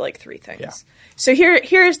nominated for 3 things. Yeah. So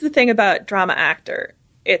here's the thing about drama actor.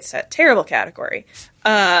 It's a terrible category.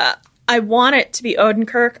 I want it to be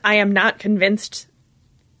Odenkirk. I am not convinced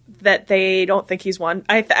that they don't think he's won.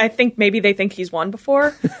 I think maybe they think he's won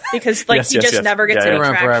before because he just never gets any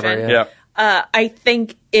traction. Forever, yeah. I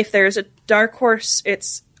think if there's a dark horse,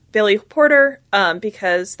 it's Billy Porter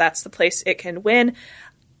because that's the place it can win.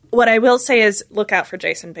 What I will say is look out for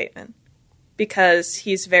Jason Bateman because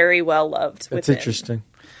he's very well loved. That's interesting.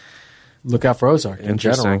 Look out for Ozark in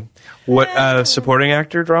general. What supporting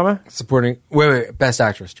actor drama? Wait, best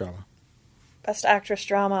actress drama. Best actress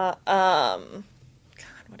drama. God,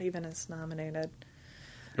 what even is nominated?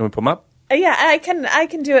 You want to put them up? Yeah, I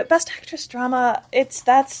can do it. Best actress drama.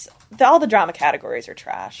 All the drama categories are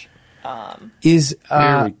trash. Here we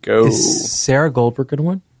go. Is Sarah Goldberg going to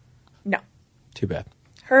win? No. Too bad.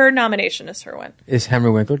 Her nomination is her win. Is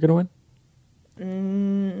Henry Winkler going to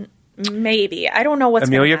win? Maybe. I don't know what's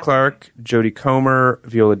Amelia Clark, Jodie Comer,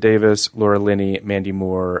 Viola Davis, Laura Linney, Mandy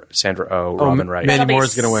Moore, Sandra Oh, Robin Wright. Mandy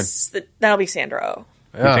Moore's going to win. That'll be Sandra Oh.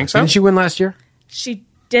 You think so? Didn't she win last year? She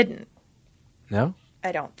didn't. No?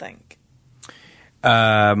 I don't think.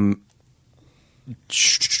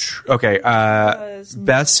 Okay.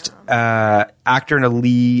 Best actor in a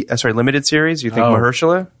limited series. You think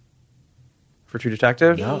Mahershala for True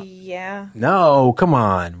Detective? No. Yeah. No, come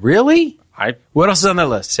on. Really? What else is on that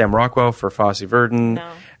list? Sam Rockwell for Fosse Verdon.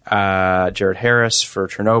 No. Jared Harris for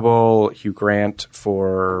Chernobyl. Hugh Grant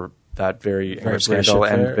for that very scandal,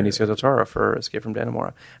 and Benicio del Toro for Escape from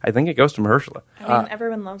Dannemora. I think it goes to Mahershala. I mean,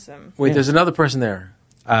 everyone loves him. Wait, there's another person there.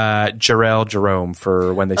 Jarrell Jerome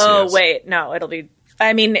for When They See Us. Oh, wait. No, it'll be...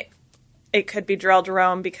 I mean, it could be Jarrell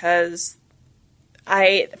Jerome because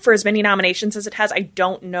for as many nominations as it has, I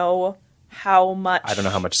don't know how much... I don't know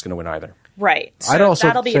how much it's going to win either. Right. So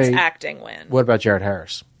that'll be its acting win. What about Jared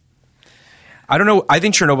Harris? I don't know. I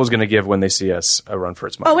think Chernobyl's going to give When They See Us a run for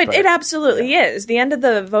its money. Oh, it absolutely is. The end of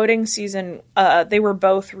the voting season, they were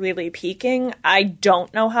both really peaking. I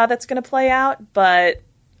don't know how that's going to play out, but...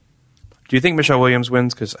 Do you think Michelle Williams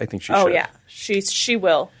wins? Because I think she should. Oh, yeah. She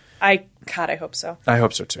will. I hope so. I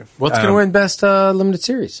hope so, too. What's going to win Best Limited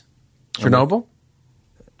Series? Chernobyl?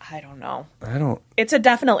 I don't know. I don't... It's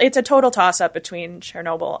a total toss-up between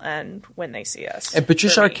Chernobyl and When They See Us. And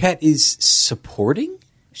Patricia Arquette is supporting?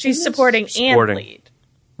 She's supporting and lead.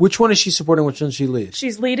 Which one is she supporting? Which one does she lead?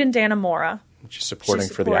 She's lead in Dannemora. She's supporting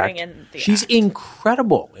for the act. She's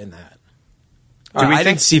incredible in that. I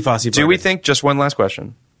didn't see Fosse. Do we think, just one last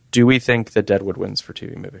question, do we think that Deadwood wins for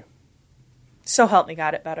TV movie? So help me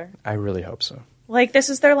God, it better. I really hope so. Like, this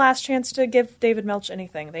is their last chance to give David Milch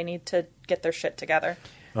anything. They need to get their shit together.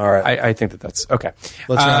 All right. I think that's okay.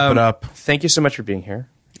 Let's wrap it up. Thank you so much for being here.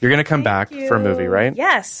 You're going to come back for a movie, right?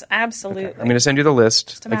 Yes, absolutely. Okay. I'm going to send you the list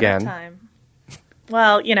Just a matter again. of time.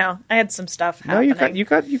 Well, I had some stuff happening. No, you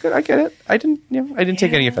got. I get it. I didn't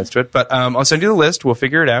take any offense to it, but I'll send you the list. We'll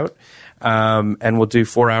figure it out, and we'll do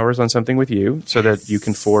 4 hours on something with you, so that you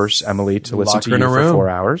can force Emily to listen to you for 4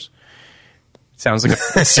 hours. Sounds like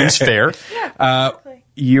seems fair. Yeah, exactly.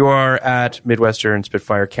 You are at Midwestern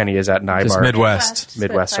Spitfire. Kenny is at Nybart. Just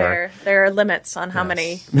Midwest. Sorry. There are limits on how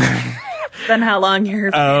many. Then how long your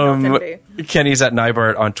can be. Kenny's at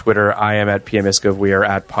Nybart on Twitter. I am at PMISCO. We are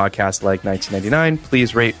at Podcast Like 1999.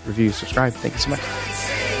 Please rate, review, subscribe. Thank you so much.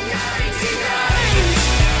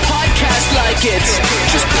 Podcast like it.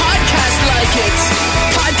 Just podcast like it.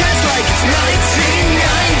 Podcast like it's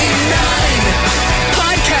 1999.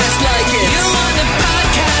 Podcast like it. You want a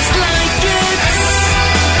podcast like it's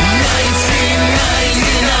 1999.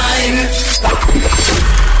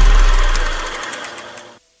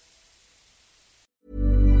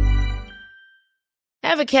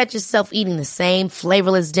 Ever catch yourself eating the same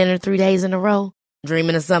flavorless dinner 3 days in a row?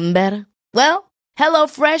 Dreaming of something better? Well,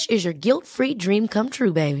 HelloFresh is your guilt-free dream come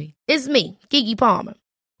true, baby. It's me, Keke Palmer.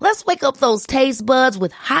 Let's wake up those taste buds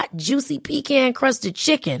with hot, juicy pecan-crusted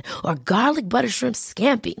chicken or garlic butter shrimp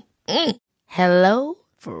scampi. Hello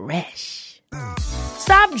Fresh.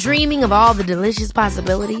 Stop dreaming of all the delicious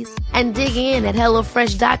possibilities and dig in at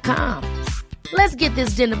HelloFresh.com. Let's get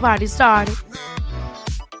this dinner party started.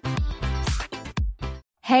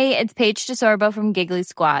 Hey, it's Paige DeSorbo from Giggly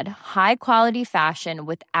Squad. High quality fashion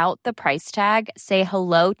without the price tag. Say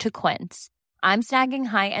hello to Quince. I'm snagging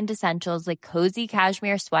high-end essentials like cozy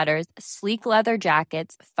cashmere sweaters, sleek leather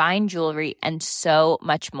jackets, fine jewelry, and so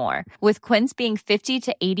much more. With Quince being 50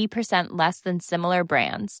 to 80% less than similar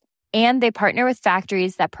brands. And they partner with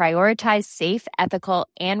factories that prioritize safe, ethical,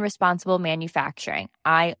 and responsible manufacturing.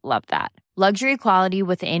 I love that. Luxury quality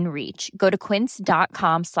within reach. Go to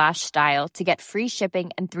quince.com/style to get free shipping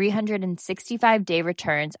and 365-day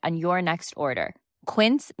returns on your next order.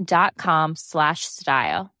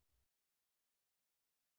 Quince.com/style.